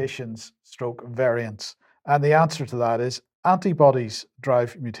mutations stroke variants? And the answer to that is antibodies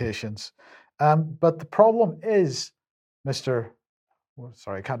drive mutations. But the problem is,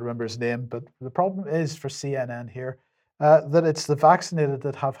 I can't remember his name, but the problem is for CNN here that it's the vaccinated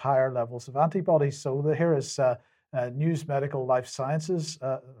that have higher levels of antibodies. So here is News Medical Life Sciences,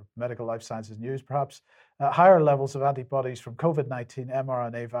 Medical Life Sciences News perhaps, higher levels of antibodies from COVID-19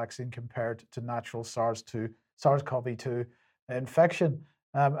 mRNA vaccine compared to natural SARS-CoV-2 infection.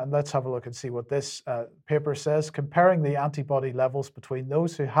 And let's have a look and see what this paper says. Comparing the antibody levels between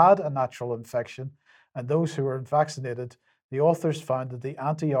those who had a natural infection and those who were vaccinated, the authors found that the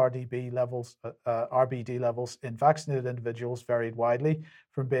anti-RBD levels in vaccinated individuals varied widely,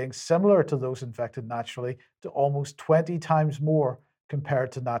 from being similar to those infected naturally to almost 20 times more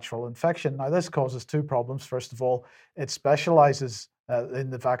compared to natural infection. Now, this causes two problems. First of all, it specializes in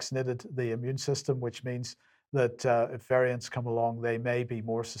the vaccinated, the immune system, which means that if variants come along, they may be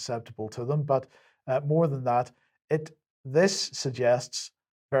more susceptible to them. But more than that, this suggests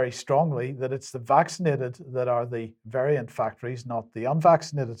very strongly that it's the vaccinated that are the variant factories, not the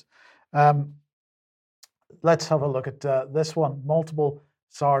unvaccinated. Let's have a look at this one. Multiple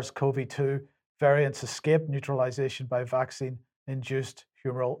SARS-CoV-2 variants escape neutralization by vaccine-induced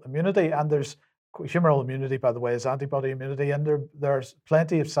humoral immunity. And there's humoral immunity, by the way, is antibody immunity. And there's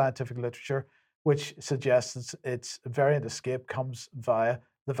plenty of scientific literature which suggests its variant escape comes via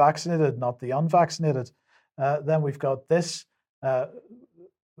the vaccinated, not the unvaccinated. Then we've got this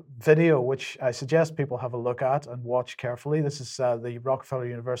video, which I suggest people have a look at and watch carefully. This is the Rockefeller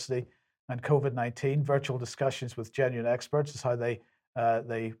University and COVID-19 virtual discussions with genuine experts is how they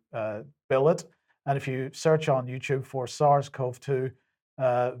bill it. And if you search on YouTube for SARS-CoV-2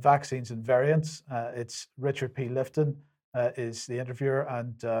 vaccines and variants, it's Richard P. Lifton is the interviewer,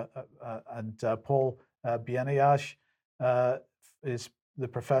 and Paul Bieniash is the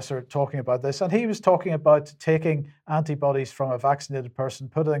professor talking about this. And he was talking about taking antibodies from a vaccinated person,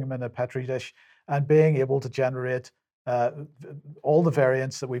 putting them in a Petri dish, and being able to generate all the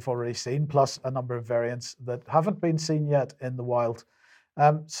variants that we've already seen, plus a number of variants that haven't been seen yet in the wild.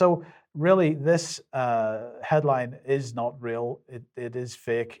 So really, this headline is not real. It is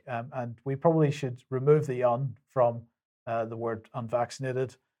fake. And we probably should remove the "un" from the word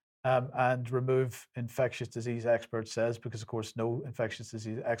unvaccinated and remove infectious disease expert says, because of course no infectious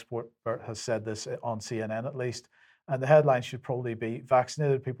disease expert has said this on CNN at least. And the headline should probably be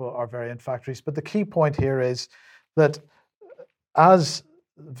vaccinated people are variant factories. But the key point here is that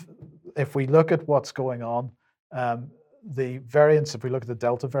if we look at what's going on, the variants, if we look at the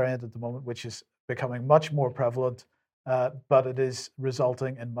Delta variant at the moment, which is becoming much more prevalent, but it is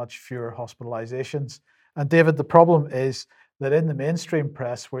resulting in much fewer hospitalizations. And David, the problem is that in the mainstream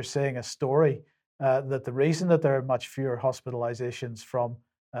press, we're seeing a story that the reason that there are much fewer hospitalizations from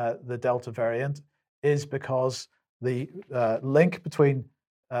the Delta variant is because the link between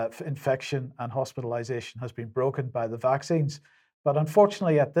infection and hospitalization has been broken by the vaccines. But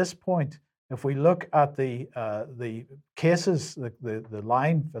unfortunately, at this point, if we look at the cases, the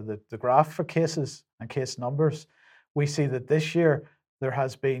line for the graph for cases and case numbers, we see that this year there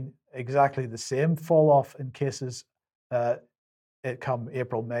has been exactly the same fall off in cases come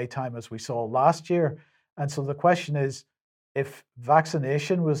April, May time as we saw last year. And so the question is, if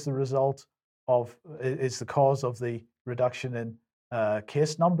vaccination was the result of, is the cause of the reduction in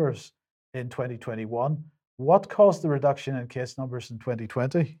case numbers in 2021, what caused the reduction in case numbers in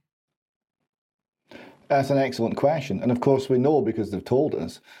 2020? That's an excellent question. And of course, we know, because they've told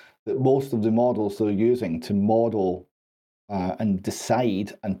us, that most of the models they're using to model and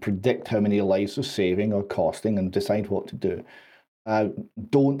decide and predict how many lives they're saving or costing and decide what to do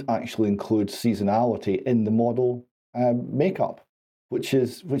don't actually include seasonality in the model makeup, which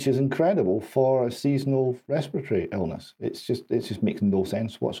is incredible for a seasonal respiratory illness. It just makes no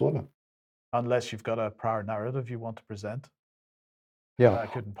sense whatsoever. Unless you've got a prior narrative you want to present. Yeah, I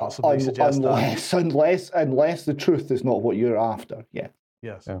couldn't possibly suggest that. Unless the truth is not what you're after. Yeah.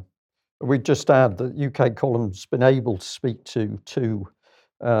 Yes. Yeah. We just add that UK Column's been able to speak to two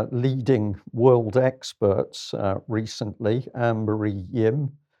leading world experts recently, Anne-Marie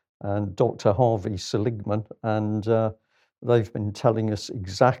Yim and Dr. Harvey Seligman, and they've been telling us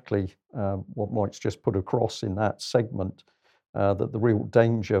exactly what Mike's just put across in that segment, that the real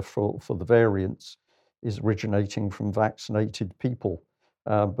danger for the variants is originating from vaccinated people.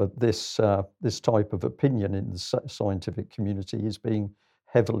 But this type of opinion in the scientific community is being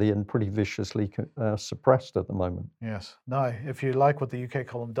heavily and pretty viciously suppressed at the moment. Yes. Now, if you like what the UK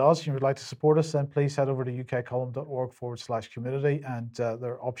Column does and you would like to support us, then please head over to ukcolumn.org/community, and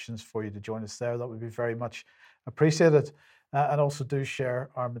there are options for you to join us there. That would be very much appreciated. And also do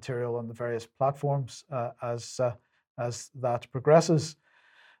share our material on the various platforms as that progresses.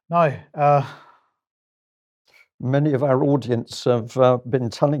 Now, many of our audience have been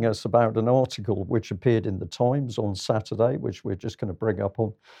telling us about an article which appeared in the Times on Saturday, which we're just going to bring up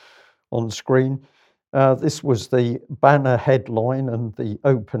on screen. This was the banner headline and the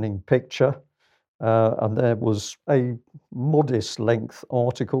opening picture. And there was a modest length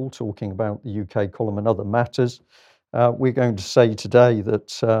article talking about the UK Column and other matters. We're going to say today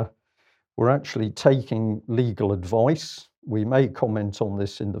that we're actually taking legal advice. We may comment on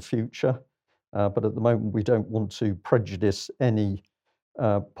this in the future. But at the moment, we don't want to prejudice any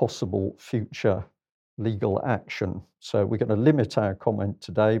possible future legal action. So we're going to limit our comment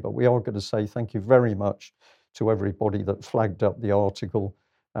today, but we are going to say thank you very much to everybody that flagged up the article.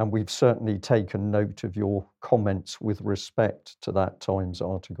 And we've certainly taken note of your comments with respect to that Times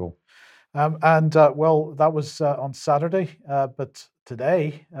article. Well, that was on Saturday, but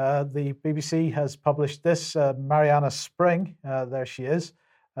today the BBC has published this. Mariana Spring, there she is,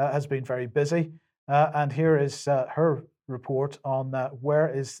 has been very busy. And here is her report on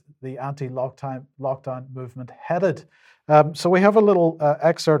where is the anti-lockdown movement headed. So we have a little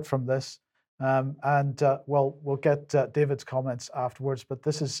excerpt from this, and we'll get David's comments afterwards, but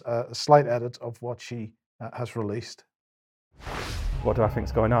this is a slight edit of what she has released. What do I think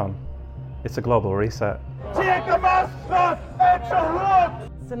is going on? It's a global reset. Take the mask off! It's a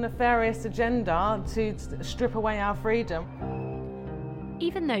hook! It's a nefarious agenda to strip away our freedom.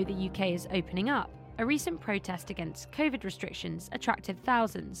 Even though the UK is opening up, a recent protest against COVID restrictions attracted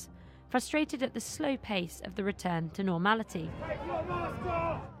thousands, frustrated at the slow pace of the return to normality.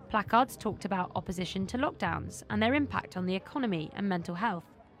 Placards talked about opposition to lockdowns and their impact on the economy and mental health,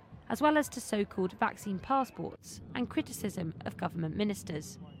 as well as to so-called vaccine passports and criticism of government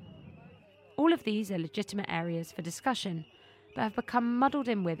ministers. All of these are legitimate areas for discussion, but have become muddled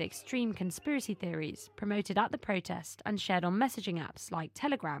in with extreme conspiracy theories promoted at the protest and shared on messaging apps like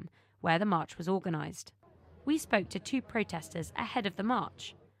Telegram, where the march was organised. We spoke to two protesters ahead of the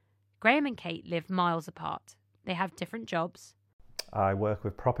march. Graham and Kate live miles apart. They have different jobs. I work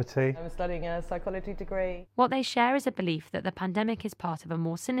with property. I'm studying a psychology degree. What they share is a belief that the pandemic is part of a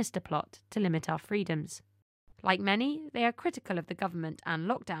more sinister plot to limit our freedoms. Like many, they are critical of the government and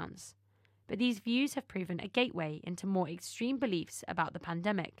lockdowns. But these views have proven a gateway into more extreme beliefs about the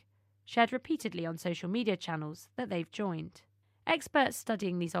pandemic, shared repeatedly on social media channels that they've joined. Experts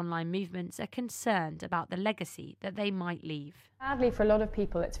studying these online movements are concerned about the legacy that they might leave. Sadly, for a lot of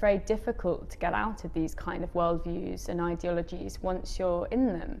people, it's very difficult to get out of these kind of worldviews and ideologies once you're in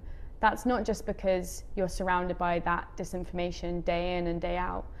them. That's not just because you're surrounded by that disinformation day in and day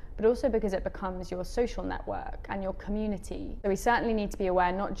out, but also because it becomes your social network and your community. So we certainly need to be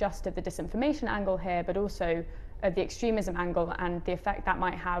aware not just of the disinformation angle here, but also the extremism angle and the effect that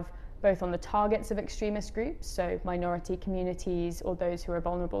might have both on the targets of extremist groups, so minority communities or those who are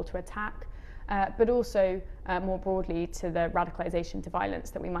vulnerable to attack, but also more broadly to the radicalisation to violence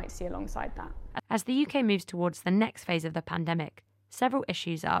that we might see alongside that. As the UK moves towards the next phase of the pandemic, several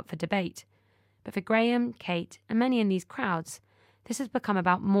issues are up for debate. But for Graham, Kate, and many in these crowds, this has become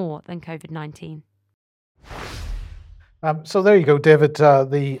about more than COVID-19. So there you go, David.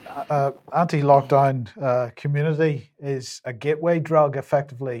 The anti-lockdown community is a gateway drug,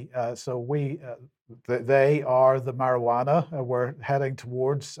 effectively. So they are the marijuana. We're heading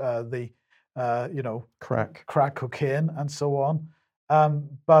towards the crack cocaine, and so on.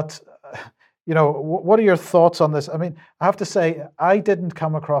 But what are your thoughts on this? I mean, I have to say, I didn't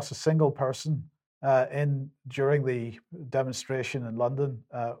come across a single person during the demonstration in London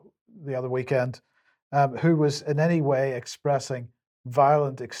the other weekend who was in any way expressing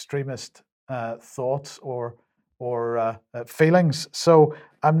violent extremist thoughts or feelings. So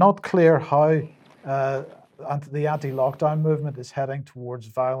I'm not clear how the anti-lockdown movement is heading towards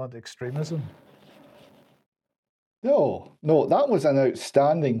violent extremism. No, that was an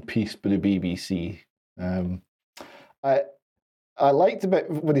outstanding piece by the BBC. I liked a bit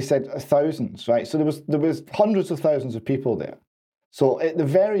when he said thousands, right? So there was hundreds of thousands of people there. So at the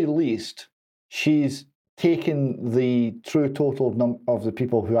very least, she's taken the true total of the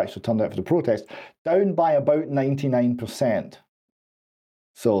people who actually turned out for the protest down by about 99%.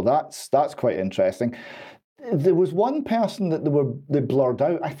 So that's quite interesting. There was one person that they blurred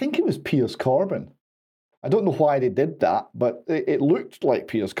out. I think it was Piers Corbyn. I don't know why they did that, but it looked like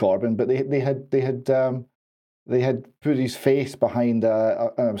Piers Corbyn. But they had put his face behind an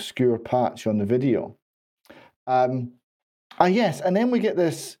obscure patch on the video. Yes, and then we get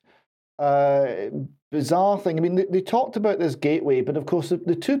this bizarre thing. I mean, they talked about this gateway, but of course,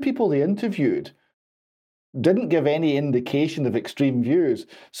 the two people they interviewed didn't give any indication of extreme views.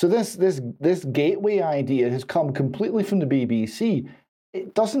 So this gateway idea has come completely from the BBC.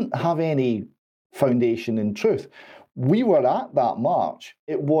 It doesn't have any foundation in truth. We were at that march.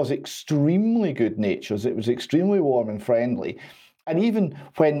 It was extremely good natured. It was extremely warm and friendly. And even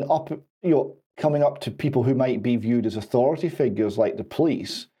when coming up to people who might be viewed as authority figures like the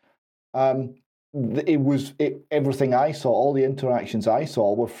police, everything I saw, all the interactions I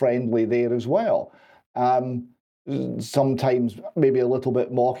saw were friendly there as well. Sometimes maybe a little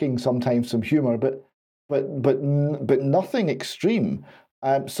bit mocking, sometimes some humour, but nothing extreme.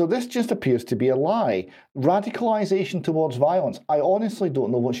 So this just appears to be a lie. Radicalisation towards violence. I honestly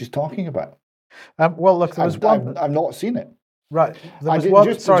don't know what she's talking about. Well, look, there was one. I've not seen it. Right. There was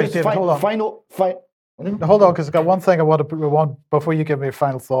one. Sorry, David. Hold on. Hold on, because I've got one thing I want before you give me a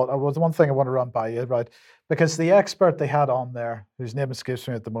final thought. There was one thing I want to run by you, right? Because the expert they had on there, whose name escapes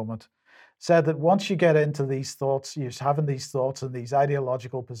me at the moment, said that once you get into these thoughts, you're having these thoughts and these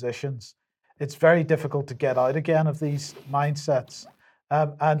ideological positions, it's very difficult to get out again of these mindsets.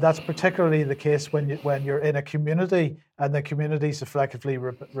 And that's particularly the case when you're in a community and the community is effectively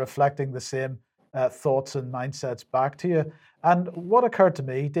reflecting the same thoughts and mindsets back to you. And what occurred to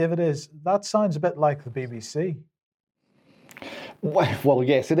me, David, is that sounds a bit like the BBC. Well,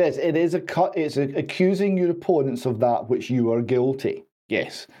 yes, it is. It's accusing your opponents of that which you are guilty.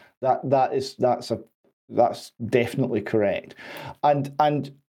 Yes, that's definitely correct.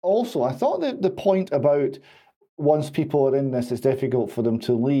 And also, I thought that the point about once people are in this, it's difficult for them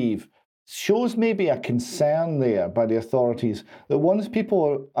to leave, shows maybe a concern there by the authorities that once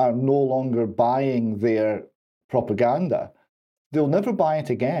people are no longer buying their propaganda, they'll never buy it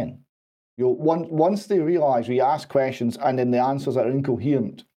again. Once they realise, we ask questions and then the answers are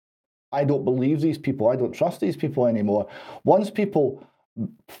incoherent, I don't believe these people, I don't trust these people anymore. Once people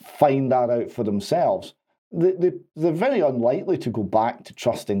find that out for themselves, they're very unlikely to go back to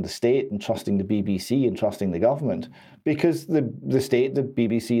trusting the state and trusting the BBC and trusting the government, because the state, the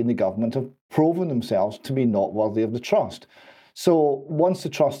BBC and the government have proven themselves to be not worthy of the trust. So once the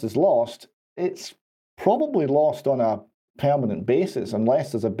trust is lost, it's probably lost on a permanent basis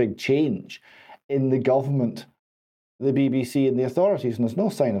unless there's a big change in the government, the BBC and the authorities, and there's no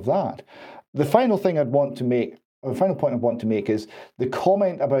sign of that. The final point I want to make is the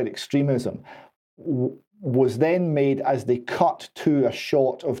comment about extremism was then made as they cut to a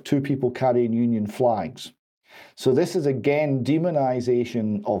shot of two people carrying Union flags. So this is again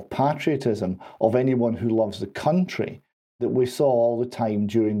demonisation of patriotism of anyone who loves the country that we saw all the time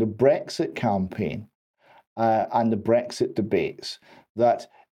during the Brexit campaign and the Brexit debates. That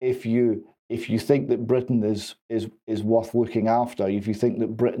if you think that Britain is worth looking after, if you think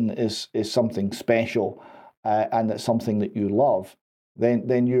that Britain is something special and that's something that you love,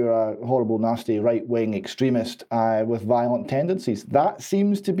 then you're a horrible, nasty right-wing extremist with violent tendencies. That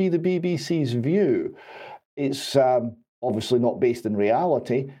seems to be the BBC's view. It's obviously not based in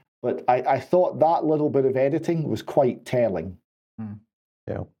reality, but I thought that little bit of editing was quite telling.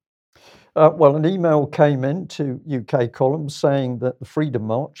 Yeah. Well, an email came in to UK Columns saying that the Freedom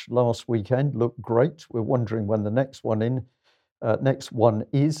March last weekend looked great. We're wondering when the next one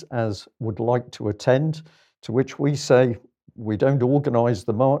is, as would like to attend, to which we say we don't organise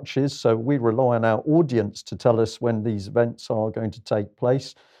the marches, so we rely on our audience to tell us when these events are going to take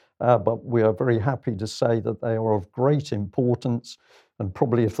place. But we are very happy to say that they are of great importance, and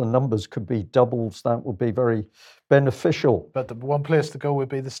probably if the numbers could be doubles, that would be very beneficial. But the one place to go would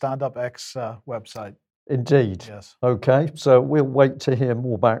be the Stand Up X website. Indeed. Yes. Okay, so we'll wait to hear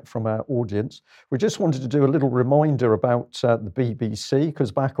more back from our audience. We just wanted to do a little reminder about the BBC,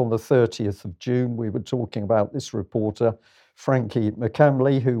 because back on the 30th of June, we were talking about this reporter, Frankie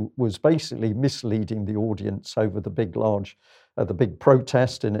McCamley, who was basically misleading the audience over the big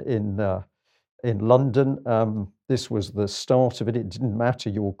protest in London. This was the start of it. It didn't matter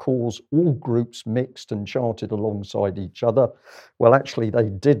your cause. All groups mixed and charted alongside each other. Well, actually, they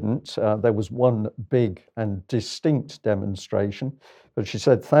didn't. There was one big and distinct demonstration. But she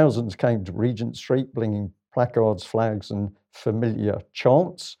said thousands came to Regent Street, bringing placards, flags, and familiar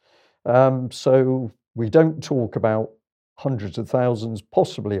chants. So we don't talk about hundreds of thousands,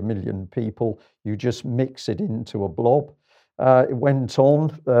 possibly 1 million people. You just mix it into a blob. It went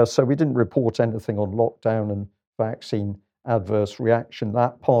on, so we didn't report anything on lockdown and vaccine adverse reaction,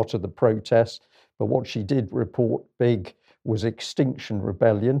 that part of the protest. But what she did report big was Extinction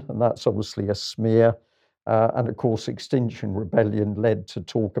Rebellion, and that's obviously a smear. And of course, Extinction Rebellion led to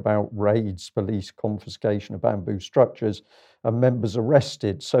talk about raids, police confiscation of bamboo structures, and members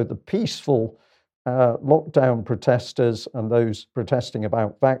arrested. So the peaceful lockdown protesters and those protesting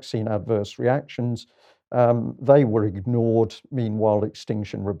about vaccine adverse reactions, they were ignored. Meanwhile,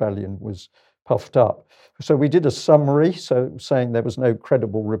 Extinction Rebellion was puffed up. So we did a summary, so saying there was no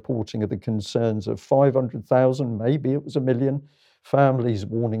credible reporting of the concerns of 500,000, maybe it was 1 million, families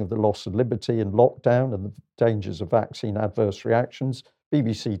warning of the loss of liberty and lockdown and the dangers of vaccine adverse reactions.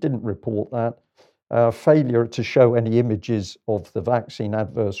 BBC didn't report that. Failure to show any images of the vaccine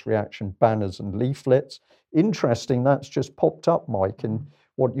adverse reaction banners and leaflets. Interesting, that's just popped up, Mike, in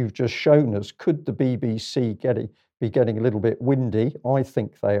what you've just shown us. Could the BBC be getting a little bit windy? I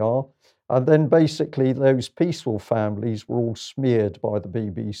think they are. And then basically those peaceful families were all smeared by the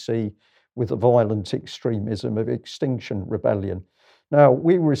BBC with the violent extremism of Extinction Rebellion. Now,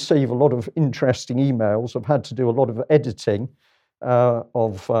 we receive a lot of interesting emails. I've had to do a lot of editing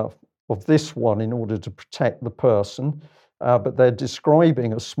of this one in order to protect the person. But they're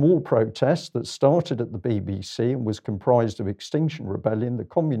describing a small protest that started at the BBC and was comprised of Extinction Rebellion, the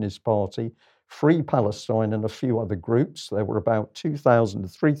Communist Party, Free Palestine, and a few other groups. There were about 2,000 to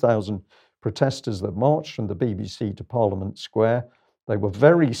 3,000 protesters that marched from the BBC to Parliament Square. They were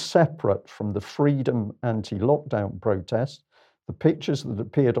very separate from the Freedom anti-lockdown protest. The pictures that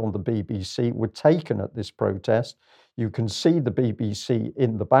appeared on the BBC were taken at this protest. You can see the BBC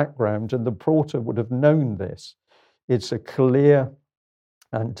in the background, and the reporter would have known this. It's a clear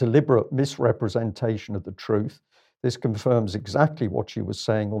and deliberate misrepresentation of the truth. This confirms exactly what you were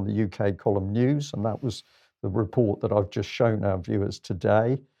saying on the UK Column News, and that was the report that I've just shown our viewers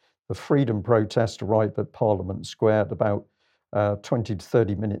today. The Freedom protest arrived at Parliament Square at about 20 to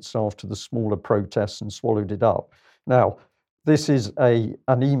 30 minutes after the smaller protests and swallowed it up. Now, this is an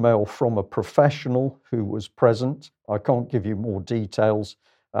email from a professional who was present. I can't give you more details,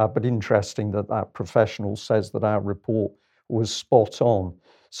 but interesting that that professional says that our report was spot on.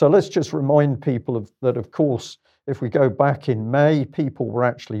 So let's just remind people that, of course, if we go back in May, people were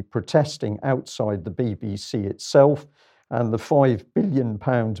actually protesting outside the BBC itself, and the £5 billion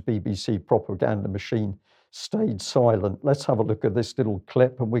BBC propaganda machine stayed silent. Let's have a look at this little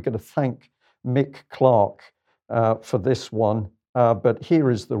clip, and we're going to thank Mick Clark for this one. But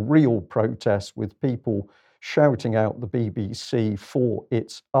here is the real protest with people shouting out the BBC for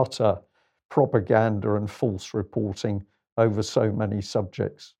its utter propaganda and false reporting over so many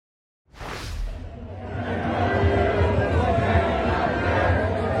subjects.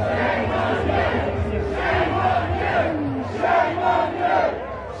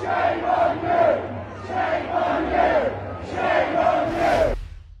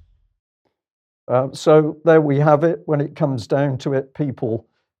 So there we have it. When it comes down to it, people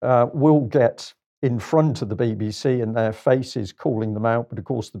will get in front of the BBC and their faces calling them out. But of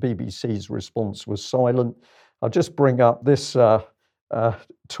course, the BBC's response was silent. I'll just bring up this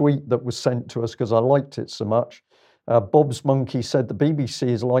tweet that was sent to us because I liked it so much. Bob's Monkey said the BBC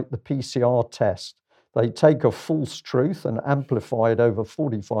is like the PCR test. They take a false truth and amplify it over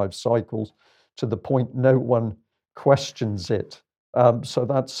 45 cycles to the point no one questions it. So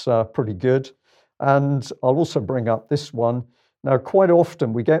that's pretty good. And I'll also bring up this one. Now, quite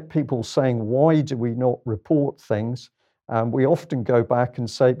often we get people saying, why do we not report things? And we often go back and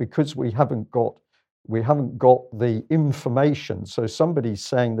say, because we haven't got the information. So somebody's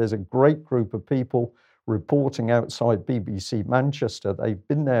saying there's a great group of people reporting outside BBC Manchester. They've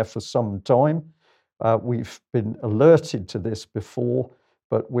been there for some time. We've been alerted to this before,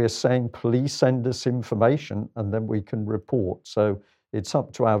 but we're saying, please send us information and then we can report. So it's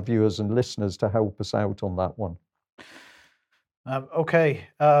up to our viewers and listeners to help us out on that one. Okay,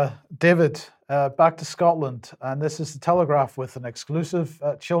 David, back to Scotland, and this is the Telegraph with an exclusive.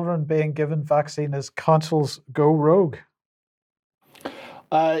 Children being given vaccine as councils go rogue.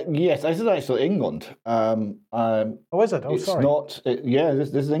 Yes, this is actually England. Oh, is it? Oh, it's sorry.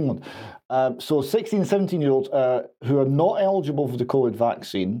 This is England. So 16, 17-year-olds who are not eligible for the COVID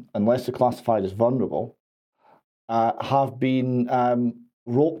vaccine, unless they're classified as vulnerable, have been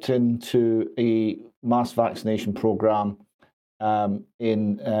roped into a mass vaccination programme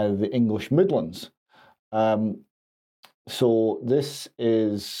in the English Midlands. So this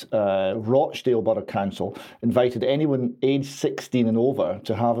is Rochdale Borough Council invited anyone aged 16 and over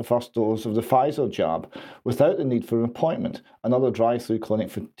to have a first dose of the Pfizer jab without the need for an appointment. Another drive-through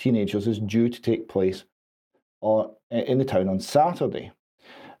clinic for teenagers is due to take place in the town on Saturday.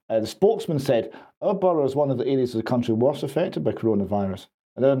 The spokesman said, our borough is one of the areas of the country worst affected by coronavirus.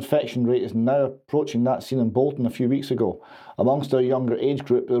 And our infection rate is now approaching that seen in Bolton a few weeks ago. Amongst our younger age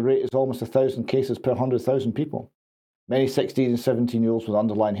group, the rate is almost 1,000 cases per 100,000 people. Many 16 and 17-year-olds with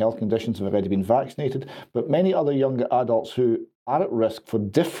underlying health conditions have already been vaccinated, but many other younger adults who are at risk for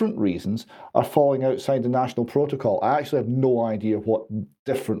different reasons are falling outside the national protocol. I actually have no idea what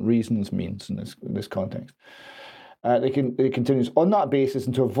different reasons means in this context. It continues, on that basis,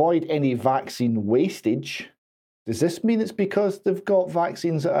 and to avoid any vaccine wastage. Does this mean it's because they've got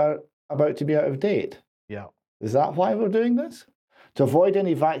vaccines that are about to be out of date? Yeah. Is that why we're doing this? To avoid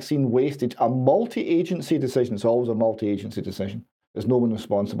any vaccine wastage, a multi-agency decision, it's always a multi-agency decision, there's no one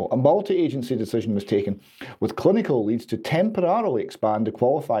responsible. A multi-agency decision was taken with clinical leads to temporarily expand the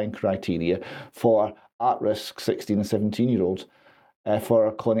qualifying criteria for at-risk 16 and 17-year-olds for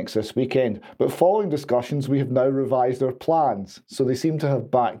our clinics this weekend. But following discussions, we have now revised our plans, so they seem to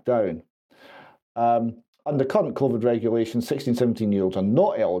have backed down. Under current COVID regulations, 16, 17-year-olds are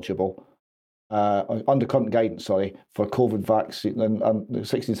not eligible, under current guidance, for COVID vaccine, and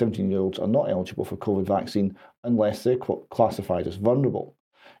 16, 17-year-olds are not eligible for COVID vaccine unless they're classified as vulnerable.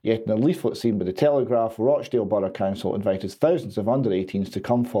 Yet in a leaflet seen by the Telegraph, Rochdale Borough Council invited thousands of under-18s to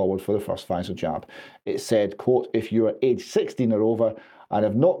come forward for the first Pfizer jab. It said, quote, if you are age 16 or over and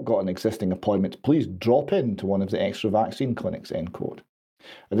have not got an existing appointment, please drop in to one of the extra vaccine clinics, end quote.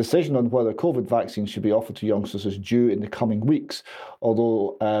 A decision on whether COVID vaccines should be offered to youngsters is due in the coming weeks,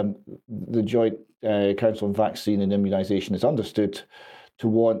 although the Joint Council on Vaccine and Immunisation is understood to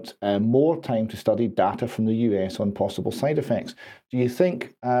want more time to study data from the US on possible side effects. Do you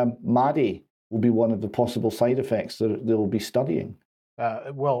think Maddie will be one of the possible side effects that they will be studying?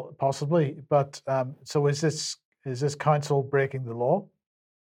 Well, possibly, but so is this council breaking the law?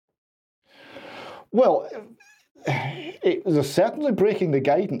 Well, they're certainly breaking the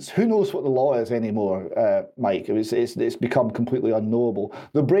guidance. Who knows what the law is anymore, Mike? It's become completely unknowable.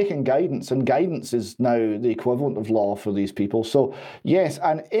 They're breaking guidance, and guidance is now the equivalent of law for these people. So, yes,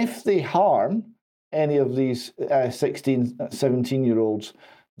 and if they harm any of these 16, 17-year-olds,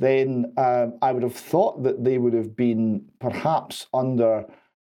 then I would have thought that they would have been perhaps under,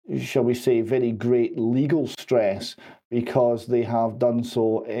 shall we say, very great legal stress because they have done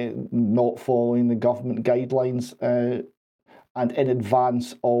so not following the government guidelines and in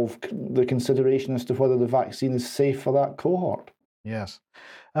advance of the consideration as to whether the vaccine is safe for that cohort. Yes.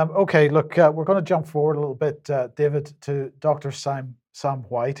 Okay, look, we're going to jump forward a little bit, David, to Dr. Sam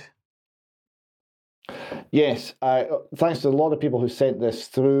White. Yes, thanks to a lot of people who sent this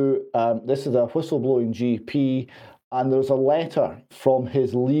through. This is a whistleblowing GP, and there's a letter from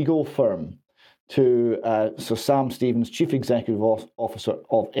his legal firm to Sir Sam Stevens, Chief Executive Officer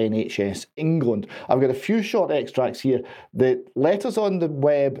of NHS England. I've got a few short extracts here. The letter's on the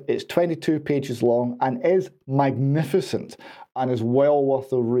web, it's 22 pages long and is magnificent and is well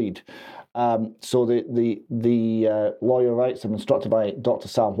worth a read. So the lawyer writes, I'm instructed by Dr.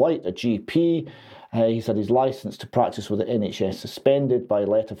 Sam White, a GP. He's had his licence to practice with the NHS suspended by a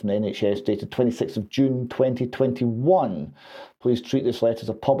letter from the NHS dated 26th of June 2021. Please treat this letter as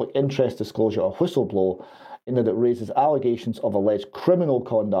a public interest disclosure or whistleblower. in that it raises allegations of alleged criminal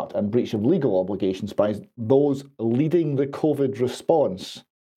conduct and breach of legal obligations by those leading the COVID response.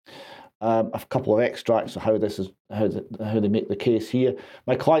 A couple of extracts of how they make the case here.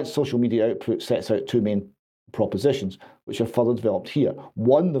 My client's social media output sets out two main propositions, which are further developed here.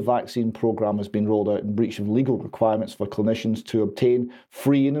 One, the vaccine programme has been rolled out in breach of legal requirements for clinicians to obtain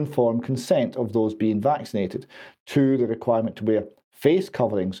free and informed consent of those being vaccinated. Two, the requirement to wear face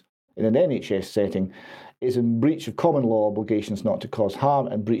coverings in an NHS setting is in breach of common law obligations not to cause harm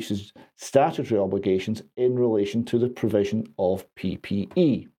and breaches statutory obligations in relation to the provision of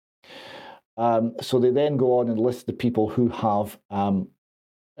PPE. So they then go on and list the people who have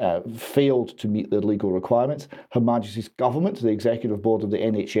failed to meet the legal requirements. Her Majesty's Government, the Executive Board of the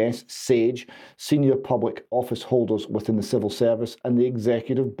NHS, SAGE, senior public office holders within the civil service, and the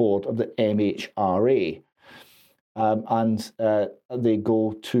Executive Board of the MHRA. They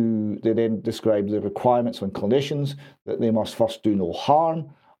then describe the requirements on clinicians, that they must first do no harm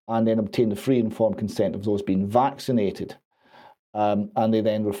and then obtain the free and informed consent of those being vaccinated. And they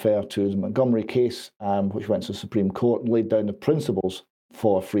then refer to the Montgomery case, which went to the Supreme Court and laid down the principles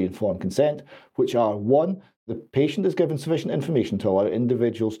for free and informed consent, which are: one, the patient is given sufficient information to allow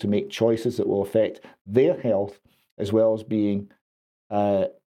individuals to make choices that will affect their health as well as being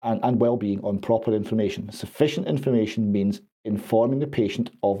and well-being on proper information. Sufficient information means informing the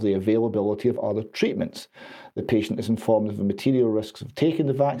patient of the availability of other treatments. The patient is informed of the material risks of taking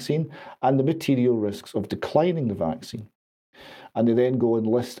the vaccine and the material risks of declining the vaccine. And they then go and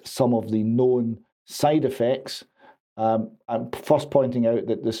list some of the known side effects, and first pointing out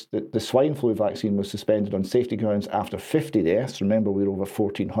that the swine flu vaccine was suspended on safety grounds after 50 deaths. Remember, we're over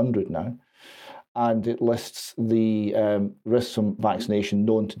 1,400 now. And it lists the risks from vaccination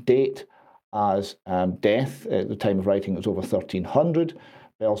known to date as death. At the time of writing, it was over 1,300.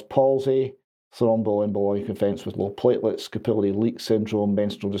 Bell's palsy, thromboembolic events with low platelets, capillary leak syndrome,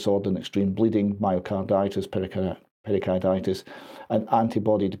 menstrual disorder and extreme bleeding, myocarditis, pericarditis, and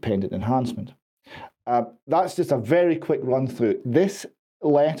antibody-dependent enhancement. That's just a very quick run through. This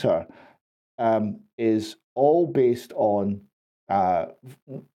letter is all based on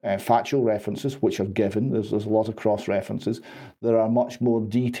factual references, which are given. There's a lot of cross-references. There are much more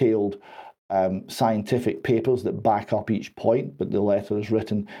detailed scientific papers that back up each point, but the letter is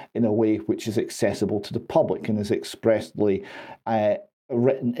written in a way which is accessible to the public and is expressly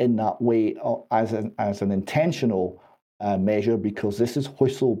written in that way as an intentional measure, because this is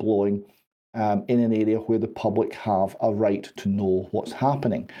whistleblowing in an area where the public have a right to know what's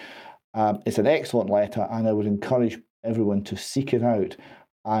happening. It's an excellent letter, and I would encourage everyone to seek it out.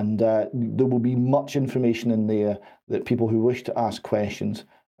 And there will be much information in there that people who wish to ask questions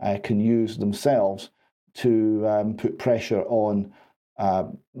can use themselves to put pressure on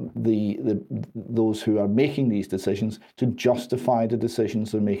those who are making these decisions to justify the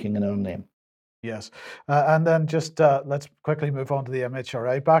decisions they're making in our name. Yes. And then just let's quickly move on to the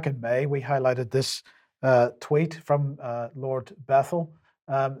MHRA. Back in May, we highlighted this tweet from Lord Bethell.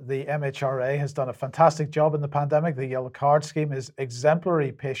 The MHRA has done a fantastic job in the pandemic. The Yellow Card scheme is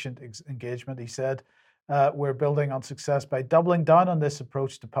exemplary patient engagement, he said. We're building on success by doubling down on this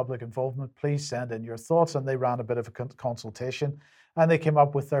approach to public involvement. Please send in your thoughts. And they ran a bit of a consultation, and they came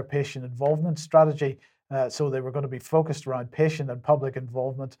up with their patient involvement strategy. So they were going to be focused around patient and public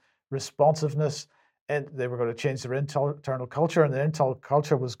involvement, responsiveness, and they were going to change their internal culture, and the internal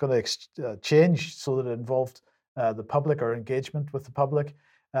culture was going to change so that it involved the public, or engagement with the public.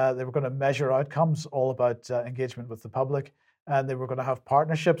 They were going to measure outcomes all about engagement with the public, and they were going to have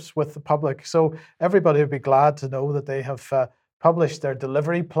partnerships with the public. So everybody would be glad to know that they have published their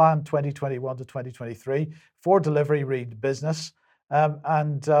delivery plan 2021 to 2023 for Delivery Read Business,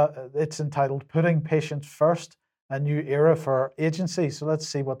 and it's entitled Putting Patients First, a New Era for Our Agency. So let's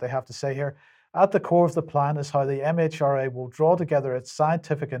see what they have to say here. At the core of the plan is how the MHRA will draw together its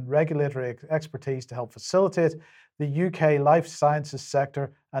scientific and regulatory expertise to help facilitate the UK life sciences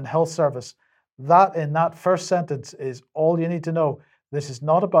sector and health service. That, in that first sentence, is all you need to know. This is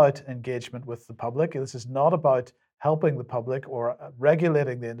not about engagement with the public. This is not about helping the public or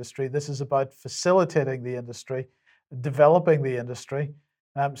regulating the industry. This is about facilitating the industry, developing the industry.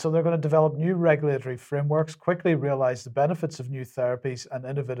 So they're going to develop new regulatory frameworks, quickly realize the benefits of new therapies and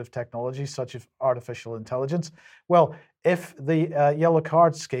innovative technologies such as artificial intelligence. Well, if the Yellow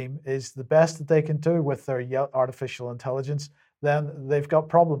Card scheme is the best that they can do with their artificial intelligence, then they've got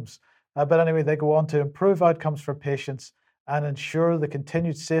problems. But anyway, they go on to improve outcomes for patients and ensure the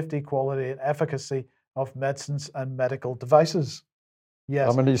continued safety, quality, and efficacy of medicines and medical devices.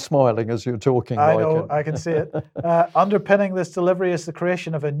 Yes. I mean, he's smiling as you're talking. I know, I can see it. Underpinning this delivery is the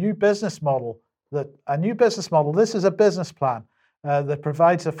creation of a new business model that a new business model, this is a business plan that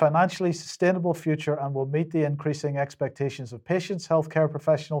provides a financially sustainable future and will meet the increasing expectations of patients, healthcare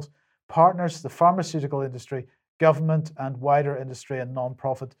professionals, partners, the pharmaceutical industry, government, and wider industry and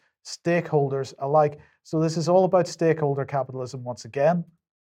non-profit stakeholders alike. So this is all about stakeholder capitalism once again.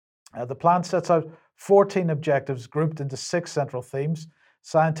 The plan sets out 14 objectives grouped into 6 central themes: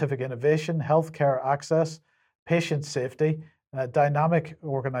 scientific innovation, healthcare access, patient safety, dynamic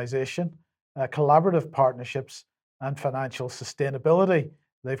organization, collaborative partnerships, and financial sustainability.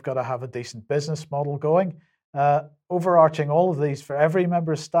 They've got to have a decent business model going. Overarching all of these for every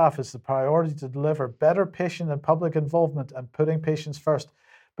member of staff is the priority to deliver better patient and public involvement and putting patients first.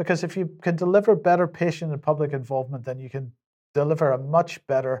 Because if you can deliver better patient and public involvement, then you can deliver a much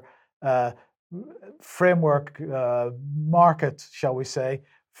better framework, market, shall we say,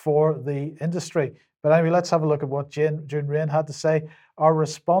 for the industry. But anyway, let's have a look at what June Raine had to say. Our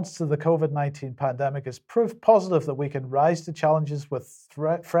response to the COVID-19 pandemic is proof positive that we can rise to challenges with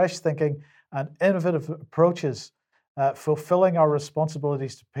fresh thinking and innovative approaches, fulfilling our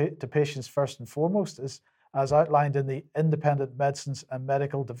responsibilities to patients first and foremost, as outlined in the Independent Medicines and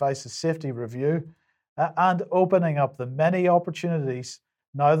Medical Devices Safety Review, and opening up the many opportunities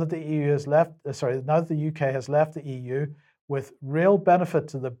now that the UK has left the EU, with real benefit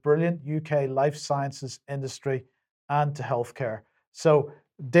to the brilliant UK life sciences industry and to healthcare. So,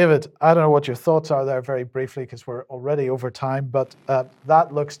 David, I don't know what your thoughts are there very briefly because we're already over time, but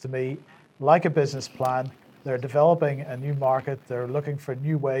that looks to me like a business plan. They're developing a new market. They're looking for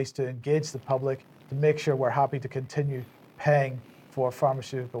new ways to engage the public to make sure we're happy to continue paying for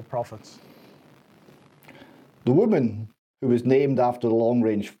pharmaceutical profits. The woman who was named after the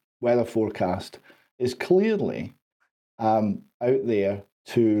long-range weather forecast is clearly out there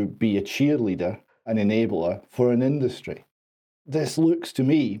to be a cheerleader, an enabler for an industry. This looks to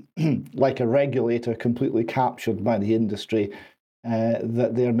me like a regulator completely captured by the industry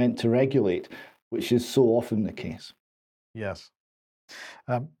that they're meant to regulate, which is so often the case. Yes.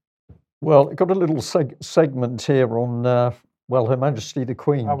 Well, I've got a little segment here on, Her Majesty the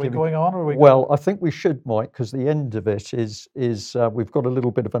Queen. Are we going on? Or are we well, I think we should, Mike, because the end of it is we've got a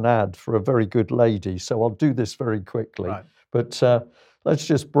little bit of an ad for a very good lady. So I'll do this very quickly. Right. But let's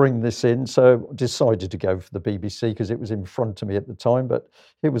just bring this in. So I decided to go for the BBC because it was in front of me at the time. But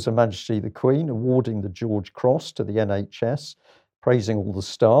here was Her Majesty the Queen awarding the George Cross to the NHS, praising all the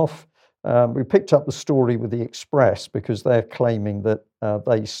staff. We picked up the story with the Express because they're claiming that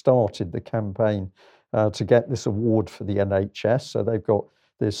they started the campaign to get this award for the NHS. So they've got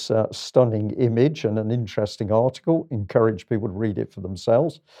this stunning image and an interesting article. Encourage people to read it for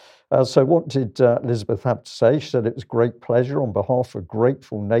themselves. So what did Elizabeth have to say? She said, "It was a great pleasure on behalf of a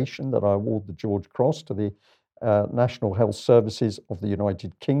grateful nation that I award the George Cross to the National Health Services of the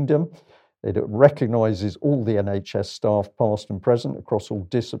United Kingdom. It recognises all the NHS staff, past and present, across all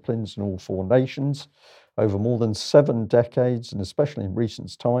disciplines and all 4 nations. Over more than 7 decades, and especially in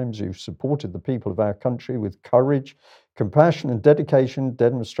recent times, you've supported the people of our country with courage, compassion and dedication,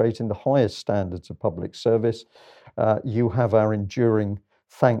 demonstrating the highest standards of public service. You have our enduring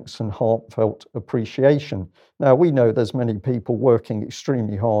thanks and heartfelt appreciation." Now, we know there's many people working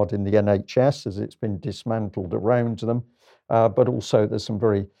extremely hard in the NHS as it's been dismantled around them, but also there's some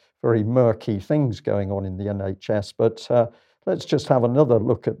very, very murky things going on in the NHS. But let's just have another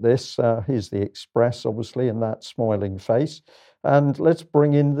look at this. Here's the Express, obviously, and that smiling face. And let's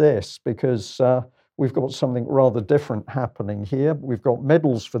bring in this because we've got something rather different happening here. We've got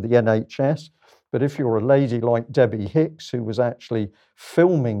medals for the NHS. But if you're a lady like Debbie Hicks, who was actually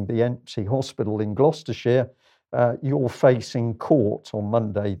filming the empty hospital in Gloucestershire, you're facing court on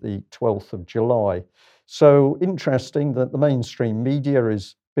Monday, the 12th of July. So interesting that the mainstream media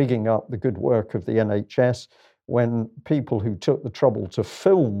is bigging up the good work of the NHS when people who took the trouble to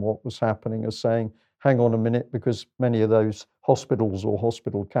film what was happening are saying, hang on a minute, because many of those hospitals or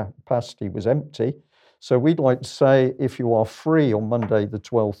hospital capacity was empty. So we'd like to say, if you are free on Monday, the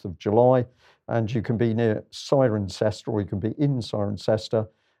 12th of July, and you can be near Cirencester or you can be in Cirencester,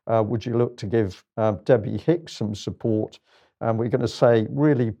 would you look to give Debbie Hicks some support? And we're going to say,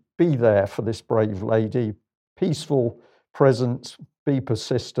 really be there for this brave lady, peaceful, present, be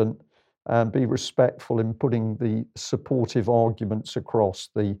persistent, and be respectful in putting the supportive arguments across.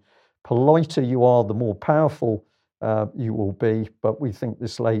 The politer you are, the more powerful you will be. But we think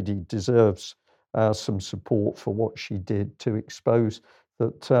this lady deserves some support for what she did to expose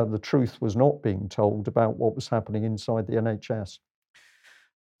that the truth was not being told about what was happening inside the NHS.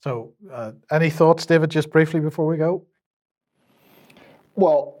 So, any thoughts, David, just briefly before we go?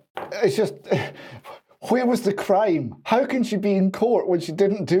 Well, it's just, where was the crime? How can she be in court when she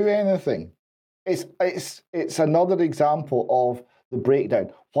didn't do anything? it's another example of the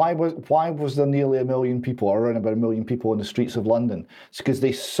breakdown. Why was there nearly 1 million people, or around about 1 million people, in the streets of London? It's because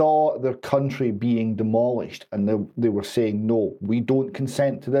they saw their country being demolished, and they were saying, no, we don't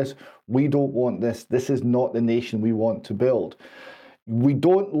consent to this. We don't want this. This is not the nation we want to build. We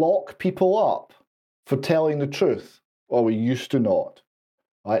don't lock people up for telling the truth, or we used to not.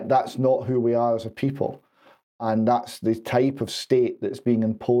 Right? That's not who we are as a people, and that's the type of state that's being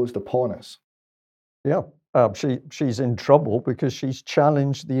imposed upon us. Yeah. She's in trouble because she's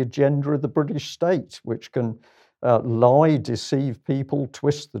challenged the agenda of the British state, which can lie, deceive people,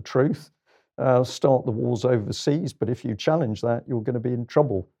 twist the truth, start the wars overseas. But if you challenge that, you're going to be in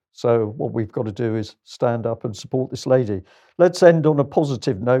trouble. So what we've got to do is stand up and support this lady. Let's end on a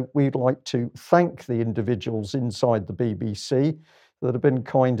positive note. We'd like to thank the individuals inside the BBC that have been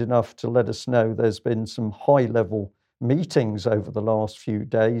kind enough to let us know there's been some high-level meetings over the last few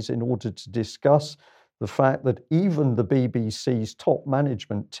days in order to discuss the fact that even the BBC's top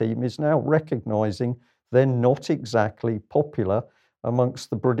management team is now recognising they're not exactly popular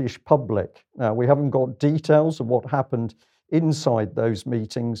amongst the British public. Now, we haven't got details of what happened inside those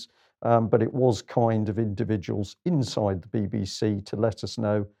meetings, but it was kind of individuals inside the BBC to let us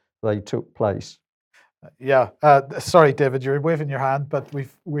know they took place. Yeah, sorry, David, you're waving your hand, but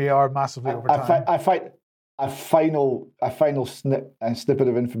we are massively over time. A final snippet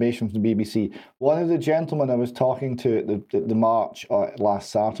of information from the BBC. One of the gentlemen I was talking to at the march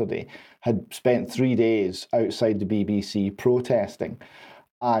last Saturday had spent 3 days outside the BBC protesting.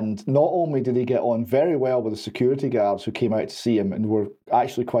 And not only did he get on very well with the security guards who came out to see him and were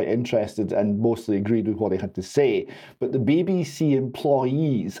actually quite interested and mostly agreed with what he had to say, but the BBC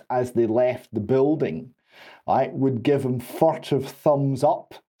employees, as they left the building, right, would give him furtive thumbs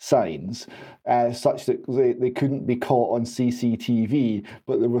up signs, such that they couldn't be caught on CCTV,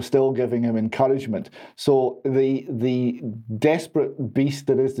 but they were still giving him encouragement. So the desperate beast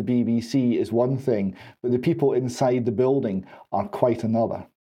that is the BBC is one thing, but the people inside the building are quite another.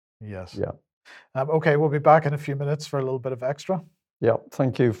 Yes. Yeah. Okay, we'll be back in a few minutes for a little bit of extra. Yeah.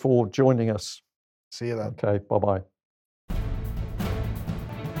 Thank you for joining us. See you then. Okay. Bye-bye.